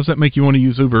Uber? How's that make you want to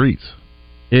use Uber Eats?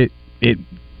 It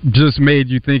just made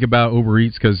you think about Uber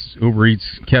Eats, because Uber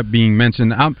Eats kept being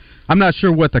mentioned. I'm not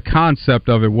sure what the concept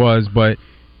of it was, but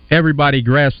everybody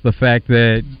grasped the fact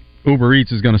that Uber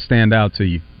Eats is going to stand out to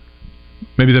you.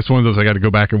 Maybe that's one of those I got to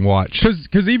go back and watch.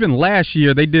 Because even last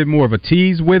year, they did more of a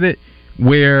tease with it,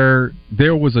 where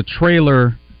there was a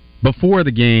trailer before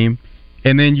the game,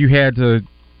 and then you had to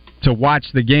watch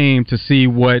the game to see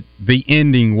what the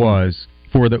ending was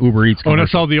for the Uber Eats commercial. Oh, and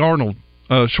I saw the Arnold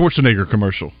Schwarzenegger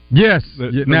commercial. Yes.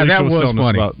 Now, that was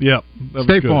funny. Yep.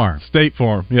 State Farm. State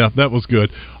Farm. Yeah, that was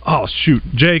good. Oh, shoot.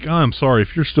 Jake, I'm sorry.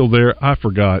 If you're still there, I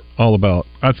forgot all about.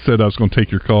 I said I was going to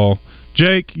take your call.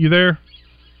 Jake, you there?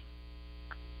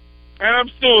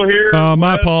 I'm still here.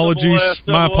 My apologies.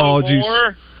 My apologies.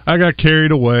 I got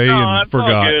carried away and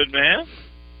forgot. All good, man.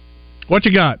 What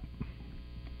you got?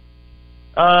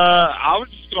 I was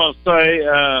just going to say,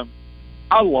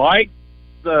 I liked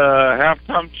the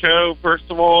halftime show. First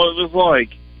of all, it was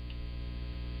like,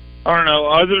 I don't know,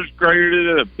 others graded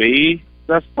it a B.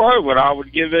 That's probably what I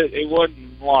would give it. It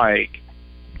wasn't like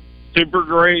super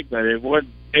great, but it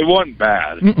wasn't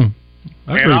bad.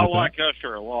 And I like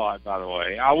Usher a lot, by the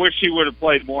way. I wish he would have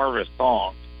played more of his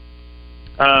songs.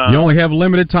 You only have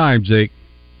limited time, Jake.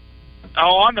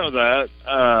 Oh, I know that.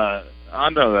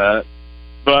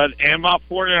 But, and my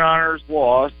 49ers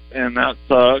lost, and that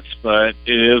sucks, but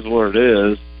it is what it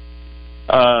is.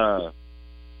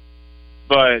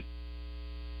 But,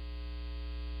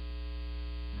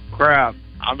 crap,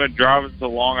 I've been driving so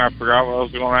long I forgot what I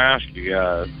was going to ask you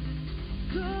guys.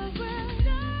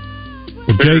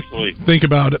 Well, Jake, think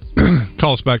about it.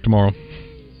 Call us back tomorrow.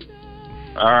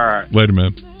 All right. Later,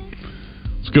 man.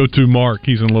 Let's go to Mark.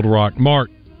 He's in Little Rock. Mark.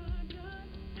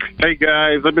 Hey,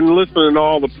 guys. I've been listening to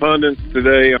all the pundits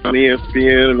today on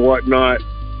ESPN and whatnot,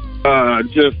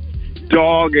 just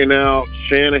dogging out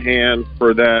Shanahan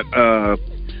for that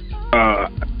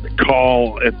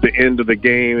call at the end of the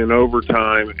game in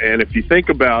overtime. And if you think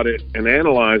about it and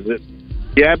analyze it,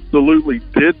 he absolutely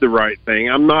did the right thing.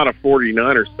 I'm not a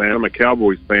 49ers fan. I'm a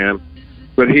Cowboys fan.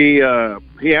 But he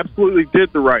absolutely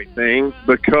did the right thing,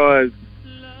 because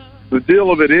the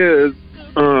deal of it is,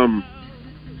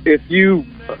 if you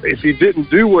didn't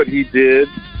do what he did,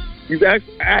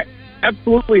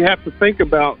 absolutely have to think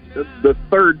about the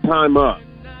third time up.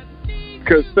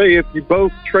 Because, say, if you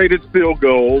both traded field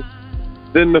goals,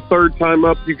 then the third time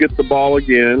up you get the ball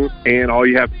again, and all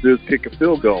you have to do is kick a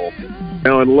field goal.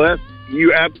 Now, unless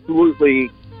you absolutely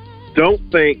don't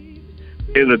think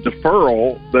in a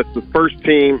deferral that the first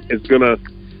team is going to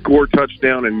score a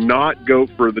touchdown and not go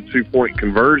for the 2-point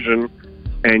conversion,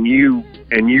 and you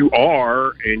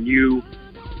are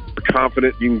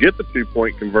confident you can get the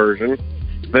 2-point conversion,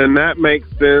 then that makes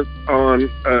sense on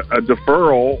a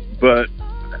deferral, but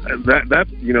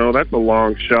that's a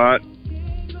long shot.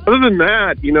 Other than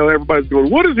that, everybody's going,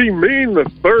 what does he mean the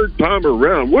third time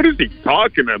around? What is he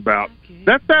talking about?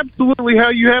 That's absolutely how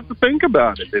you have to think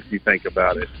about it, if you think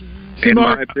about it, in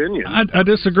Mark, my opinion. I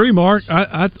disagree, Mark.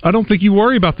 I don't think you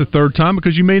worry about the third time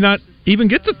because you may not even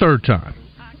get the third time.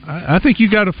 I think you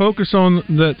got to focus on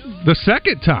the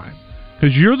second time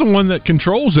because you're the one that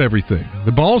controls everything.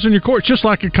 The ball's in your court. It's just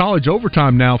like a college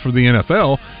overtime now for the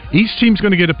NFL. Each team's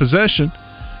going to get a possession.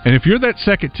 And if you're that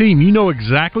second team, you know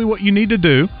exactly what you need to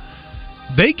do.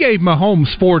 They gave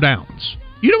Mahomes 4 downs.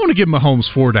 You don't want to give Mahomes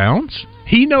 4 downs.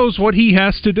 He knows what he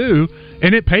has to do,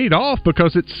 and it paid off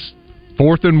because it's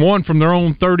 4th and 1 from their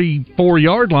own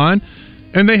 34-yard line,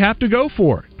 and they have to go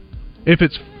for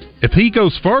it. If he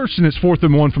goes first and it's 4th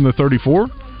and 1 from the 34,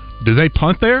 do they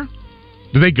punt there?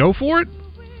 Do they go for it?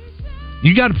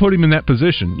 You got to put him in that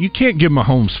position. You can't give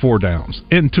Mahomes 4 downs.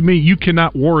 And to me, you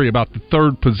cannot worry about the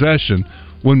third possession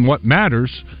when what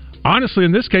matters, honestly,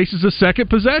 in this case, is the second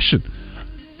possession.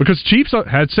 Because Chiefs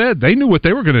had said they knew what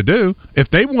they were going to do. If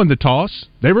they won the toss,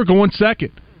 they were going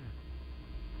second.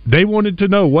 They wanted to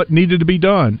know what needed to be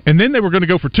done. And then they were going to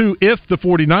go for 2 if the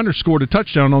 49ers scored a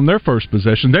touchdown on their first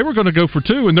possession. They were going to go for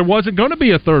 2, and there wasn't going to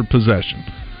be a third possession.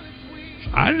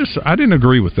 I didn't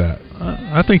agree with that.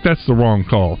 I think that's the wrong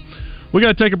call. We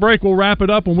got to take a break. We'll wrap it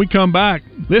up when we come back.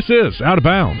 This is Out of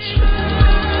Bounds.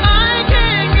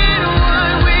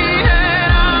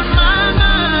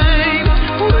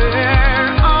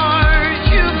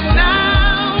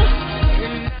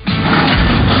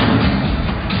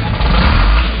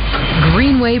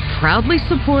 Greenway proudly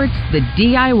supports the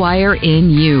DIYer in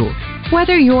you.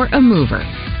 Whether you're a mover,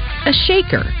 a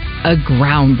shaker, a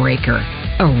groundbreaker,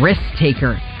 a risk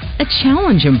taker, a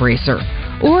challenge embracer,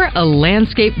 or a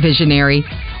landscape visionary,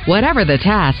 whatever the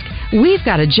task, we've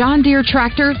got a John Deere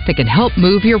tractor that can help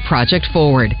move your project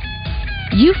forward.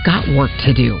 You've got work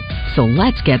to do, so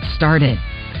let's get started.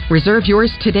 Reserve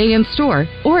yours today in store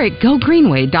or at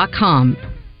gogreenway.com.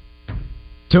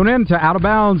 Tune in to Out of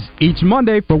Bounds each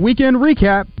Monday for Weekend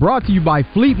Recap, brought to you by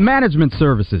Fleet Management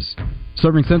Services.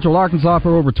 Serving Central Arkansas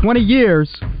for over 20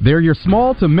 years, they're your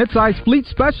small to mid-size fleet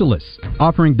specialists,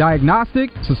 offering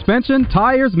diagnostic, suspension,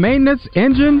 tires, maintenance,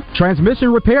 engine,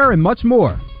 transmission repair, and much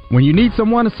more. When you need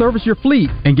someone to service your fleet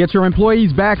and get your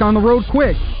employees back on the road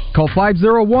quick, call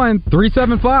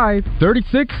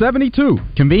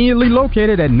 501-375-3672. Conveniently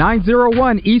located at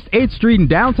 901 East 8th Street in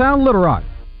downtown Little Rock.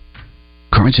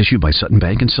 Cards issued by Sutton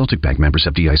Bank and Celtic Bank, members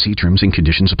FDIC. Terms and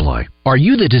conditions apply. Are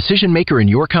you the decision maker in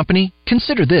your company?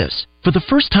 Consider this. For the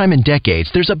first time in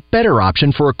decades, there's a better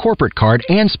option for a corporate card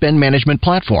and spend management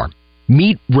platform.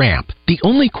 Meet Ramp, the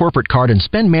only corporate card and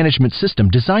spend management system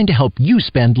designed to help you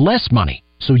spend less money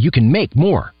so you can make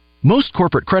more. Most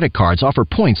corporate credit cards offer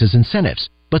points as incentives,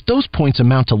 but those points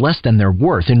amount to less than their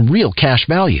worth in real cash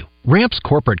value. Ramp's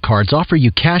corporate cards offer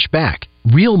you cash back,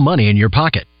 real money in your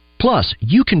pocket. Plus,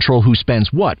 you control who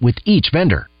spends what with each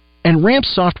vendor. And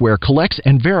Ramp's software collects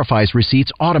and verifies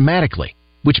receipts automatically,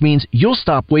 which means you'll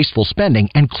stop wasteful spending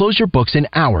and close your books in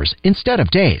hours instead of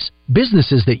days.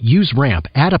 Businesses that use Ramp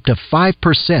add up to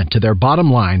 5% to their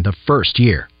bottom line the first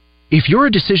year. If you're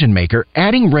a decision maker,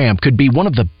 adding Ramp could be one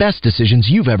of the best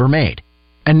decisions you've ever made.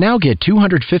 And now get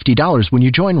 $250 when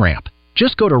you join Ramp.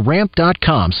 Just go to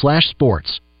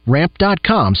ramp.com/sports.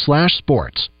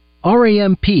 Ramp.com/sports.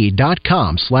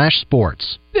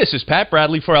 ramp.com/sports. This is Pat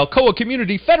Bradley for Alcoa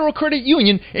Community Federal Credit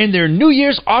Union and their New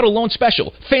Year's Auto Loan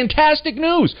Special. Fantastic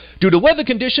news! Due to weather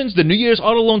conditions, the New Year's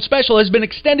Auto Loan Special has been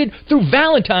extended through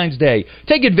Valentine's Day.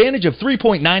 Take advantage of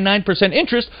 3.99%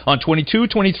 interest on 22,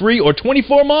 23, or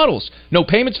 24 models. No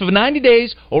payments for 90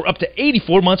 days or up to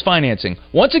 84 months financing.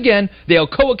 Once again, the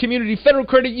Alcoa Community Federal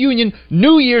Credit Union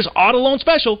New Year's Auto Loan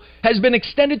Special has been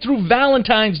extended through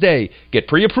Valentine's Day. Get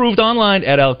pre-approved online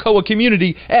at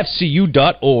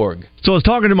alcoacommunityfcu.org. So I was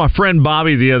talking to my friend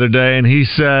Bobby the other day, and he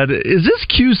said, is this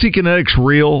QC Kinetics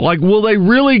real? Like, will they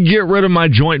really get rid of my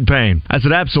joint pain? I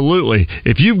said, absolutely.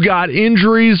 If you've got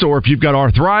injuries or if you've got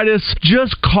arthritis,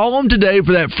 just call them today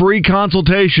for that free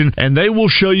consultation, and they will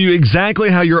show you exactly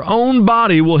how your own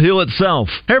body will heal itself.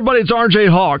 Hey everybody, it's RJ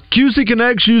Hawk. QC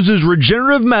Kinetics uses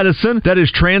regenerative medicine that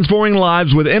is transforming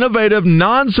lives with innovative,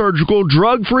 non-surgical,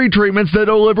 drug-free treatments that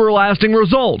deliver lasting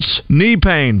results. Knee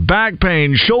pain, back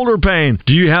pain, shoulder pain.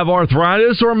 Do you have arthritis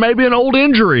or maybe an old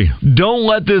injury? Don't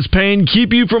let this pain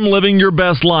keep you from living your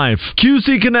best life.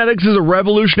 QC Kinetics is a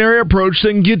revolutionary approach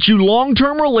that can get you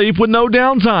long-term relief with no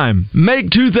downtime.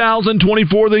 Make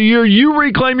 2024 the year you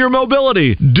reclaim your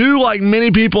mobility. Do like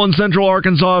many people in Central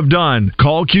Arkansas have done.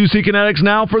 Call QC Kinetics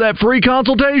now for that free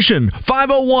consultation.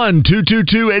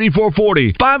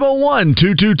 501-222-8440.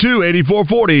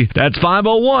 501-222-8440. That's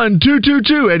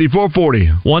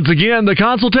 501-222-8440. Once again, the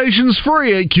consultation's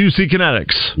free at QC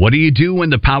Kinetics. What do you do when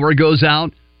the power goes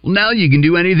out? Well, now you can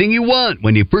do anything you want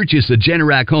when you purchase a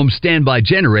Generac home standby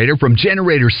generator from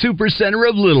Generator Supercenter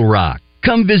of Little Rock.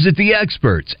 Come visit the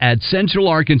experts at Central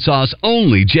Arkansas's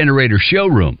only generator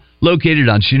showroom, located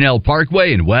on Chanel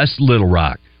Parkway in West Little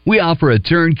Rock. We offer a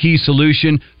turnkey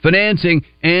solution, financing,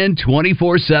 and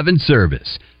 24/7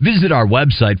 service. Visit our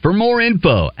website for more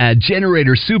info at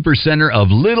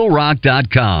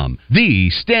GeneratorSuperCenterofLittleRock.com.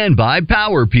 The standby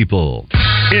power people.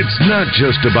 It's not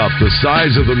just about the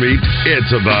size of the meat,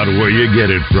 it's about where you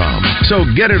get it from. So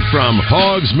get it from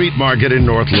Hogs Meat Market in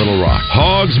North Little Rock.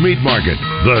 Hogs Meat Market,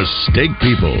 the steak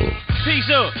people. Peace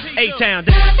up, A-Town.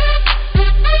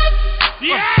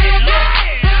 Yeah!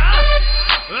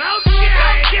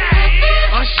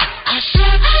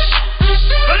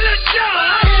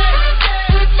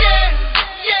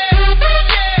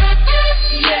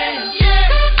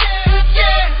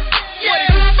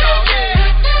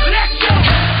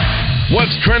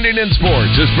 What's Trending in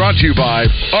Sports is brought to you by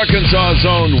Arkansas's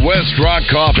own West Rock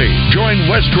Coffee. Join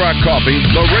West Rock Coffee,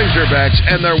 the Razorbacks,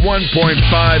 and their 1.5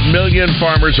 million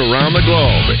farmers around the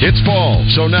globe. It's fall,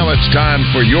 so now it's time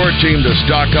for your team to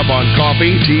stock up on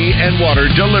coffee, tea, and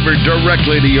water delivered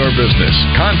directly to your business.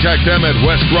 Contact them at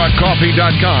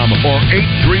westrockcoffee.com or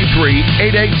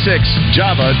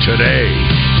 833-886-JAVA today.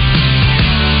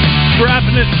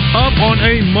 Wrapping it up on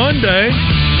a Monday.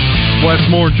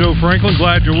 Westmore, Joe Franklin,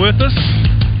 glad you're with us.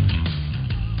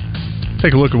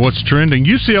 Take a look at what's trending.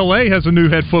 UCLA has a new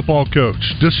head football coach.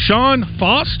 Deshaun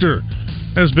Foster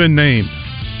has been named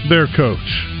their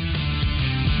coach.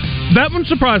 That one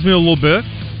surprised me a little bit.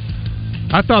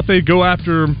 I thought they'd go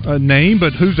after a name,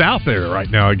 but who's out there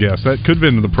right now, I guess? That could have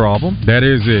been the problem. That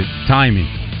is it. Timing.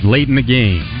 Late in the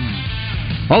game.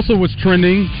 Also what's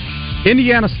trending,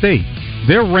 Indiana State.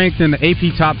 They're ranked in the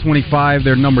AP Top 25.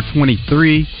 They're number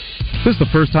 23. This is the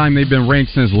first time they've been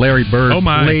ranked since Larry Bird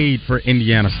played for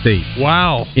Indiana State.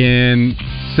 Wow. In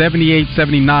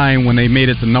 78-79 when they made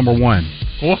it to number 1.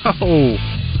 Whoa.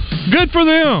 Good for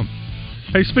them.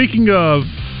 Hey, speaking of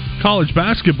college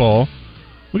basketball,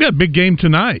 we got a big game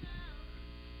tonight.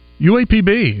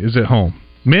 UAPB is at home.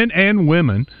 Men and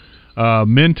women.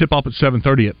 Men tip off at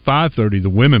 7:30. At 5:30, the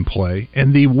women play.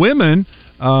 And the women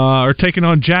are taking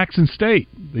on Jackson State.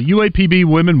 The UAPB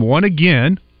women won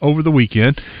again over the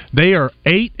weekend. They are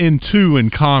 8-2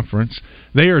 in conference.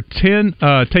 They are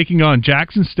taking on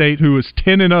Jackson State, who is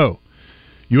 10-0.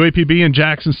 UAPB and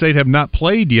Jackson State have not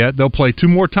played yet. They'll play 2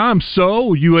 more times.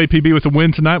 So UAPB with a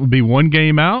win tonight would be 1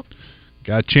 game out.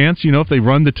 Got a chance, if they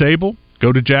run the table,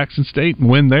 go to Jackson State and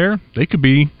win there, they could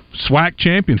be SWAC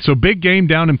champions. So big game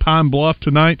down in Pine Bluff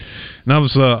tonight. And I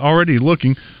was already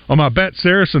looking on my Bet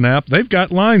Saracen app. They've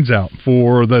got lines out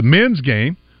for the men's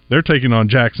game. They're taking on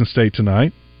Jackson State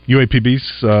tonight.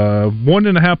 UAPB's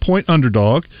 1.5-point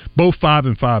underdog, both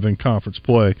 5-5 in conference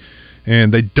play.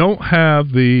 And they don't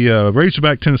have the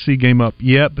Razorback Tennessee game up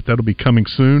yet, but that'll be coming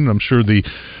soon. I'm sure the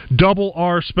Double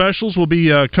R specials will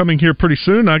be coming here pretty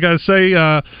soon. I got to say,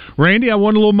 Randy, I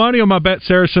won a little money on my Bet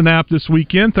Saracen app this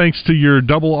weekend thanks to your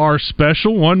Double R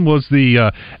special. One was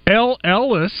the L.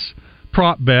 Ellis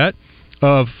prop bet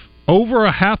of over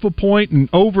 0.5 point and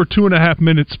over 2.5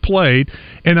 minutes played,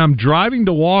 and I'm driving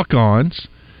to walk-ons,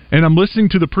 and I'm listening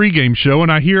to the pregame show,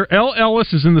 and I hear L.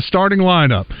 Ellis is in the starting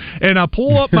lineup. And I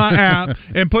pull up my app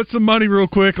and put some money real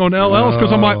quick on L. Ellis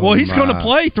because I'm like, well, he's going to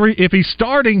play 3. If he's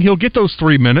starting, he'll get those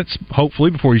 3 minutes,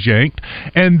 hopefully, before he's yanked.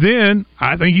 And then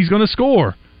I think he's going to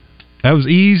score. That was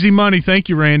easy money. Thank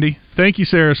you, Randy. Thank you,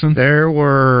 Saracen. There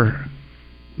were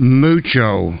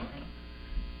mucho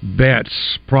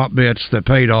bets, prop bets that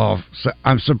paid off. So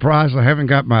I'm surprised I haven't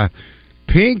got my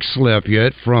pink slip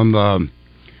yet from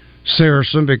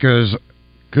Saracen because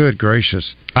Good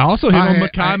gracious. I also hit on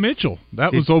Mekhi Mitchell.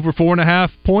 That was over 4.5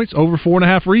 points, over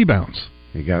 4.5 rebounds.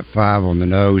 He got 5 on the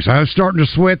nose. I was starting to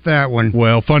sweat that one.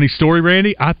 Well, funny story,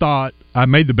 Randy. I thought I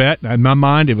made the bet. In my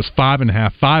mind, it was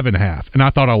 5.5, and I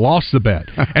thought I lost the bet.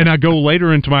 And I go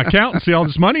later into my account and see all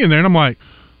this money in there, and I'm like,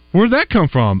 where'd that come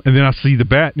from? And then I see the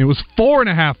bet, and it was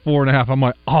 4.5. I'm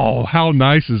like, oh, how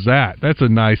nice is that? That's a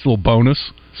nice little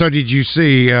bonus. So did you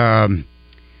see, I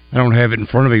don't have it in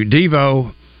front of me,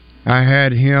 Devo, I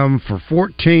had him for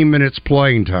 14 minutes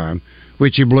playing time,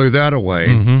 which he blew that away.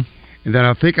 Mm-hmm. And then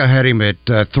I think I had him at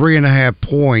 3.5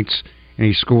 points, and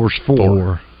he scores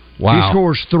 4. Wow. He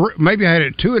scores 3. Maybe I had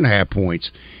it 2.5 points,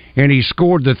 and he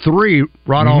scored the 3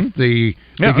 right off the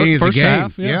beginning of the game.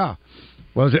 Half, yeah.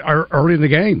 Was it early in the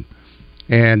game?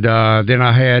 And then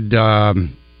I had...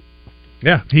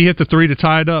 he hit the 3 to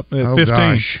tie it up at 15.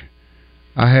 Gosh.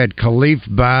 I had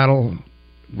Khalif Battle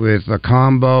with a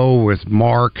combo with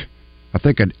Mark. I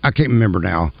think I can't remember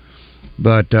now.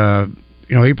 But,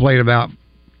 he played about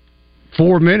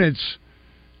 4 minutes,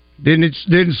 didn't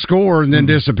score, and then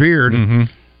disappeared. Mm-hmm.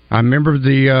 I remember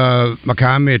the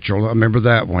Mekhi Mitchell. I remember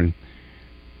that one.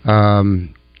 I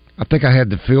think I had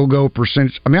the field goal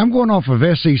percentage. I mean, I'm going off of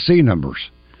SEC numbers.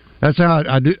 That's how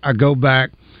I do. I go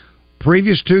back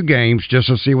previous 2 games just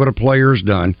to see what a player's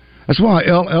done. That's why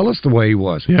Ellis the way he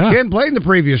was. Yeah. He hadn't played in the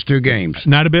previous 2 games.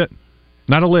 Not a bit.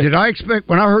 Not a lick. Did I expect,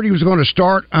 when I heard he was going to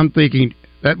start, I'm thinking,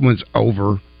 that one's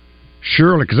over.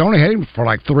 Surely, because I only had him for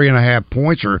like 3.5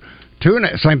 points or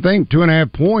 2.5, same thing,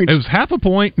 2.5 points. It was half a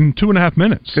point in 2.5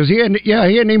 minutes. Because he hadn't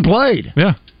even played.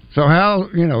 Yeah. So how,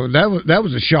 that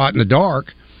was a shot in the dark.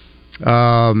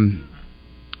 Layden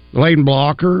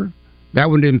Blocker, that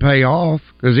one didn't pay off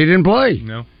because he didn't play.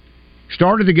 No.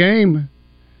 Started the game.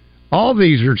 All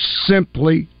these are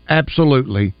simply,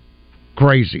 absolutely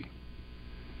crazy.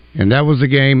 And that was the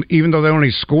game, even though they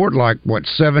only scored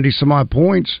 70-some-odd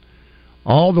points,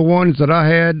 all the ones that I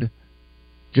had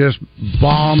just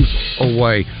bombs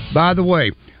away. By the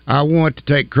way, I want to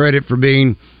take credit for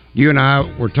being, you and I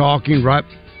were talking right,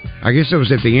 I guess it was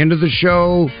at the end of the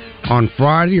show on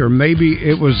Friday, or maybe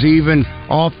it was even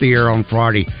off the air on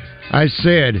Friday. I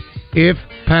said, if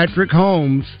Patrick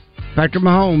Mahomes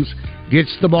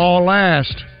gets the ball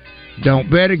last, don't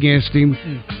bet against him.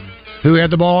 Who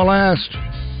had the ball last?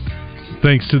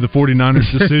 Thanks to the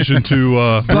 49ers' decision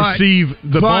to receive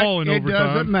the ball in overtime.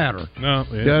 It doesn't matter. No,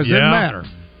 it doesn't matter.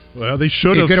 Well, they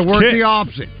should have. It could have worked the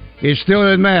opposite. It still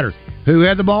doesn't matter. Who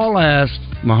had the ball last?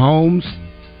 Mahomes.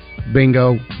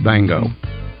 Bingo, bango.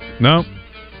 No,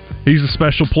 he's a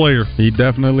special player. He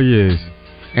definitely is.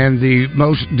 And the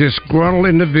most disgruntled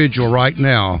individual right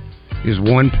now is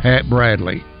one Pat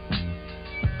Bradley.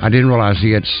 I didn't realize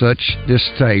he had such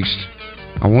distaste.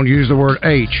 I won't use the word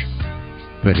H,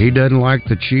 but he doesn't like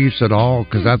the Chiefs at all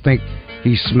because I think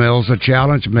he smells a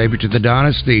challenge maybe to the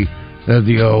dynasty of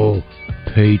the old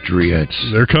Patriots.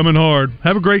 They're coming hard.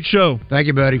 Have a great show. Thank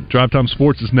you, buddy. Drive Time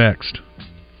Sports is next.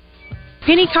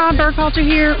 Penny Cobb Burkhalter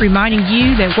here, reminding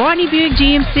you that Gwatney Buick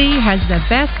GMC has the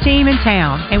best team in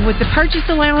town. And with the purchase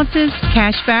allowances,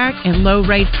 cash back, and low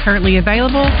rates currently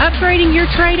available, upgrading your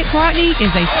trade at Gwatney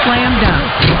is a slam dunk.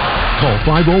 Call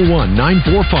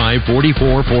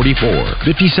 501-945-4444.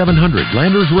 5700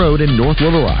 Landers Road in North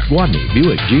Little Rock. Gwatney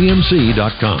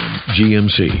BuickGMC.com.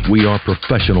 GMC, we are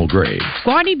professional grade.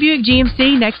 Gwatney Buick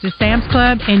GMC next to Sam's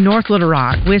Club in North Little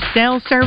Rock with sales service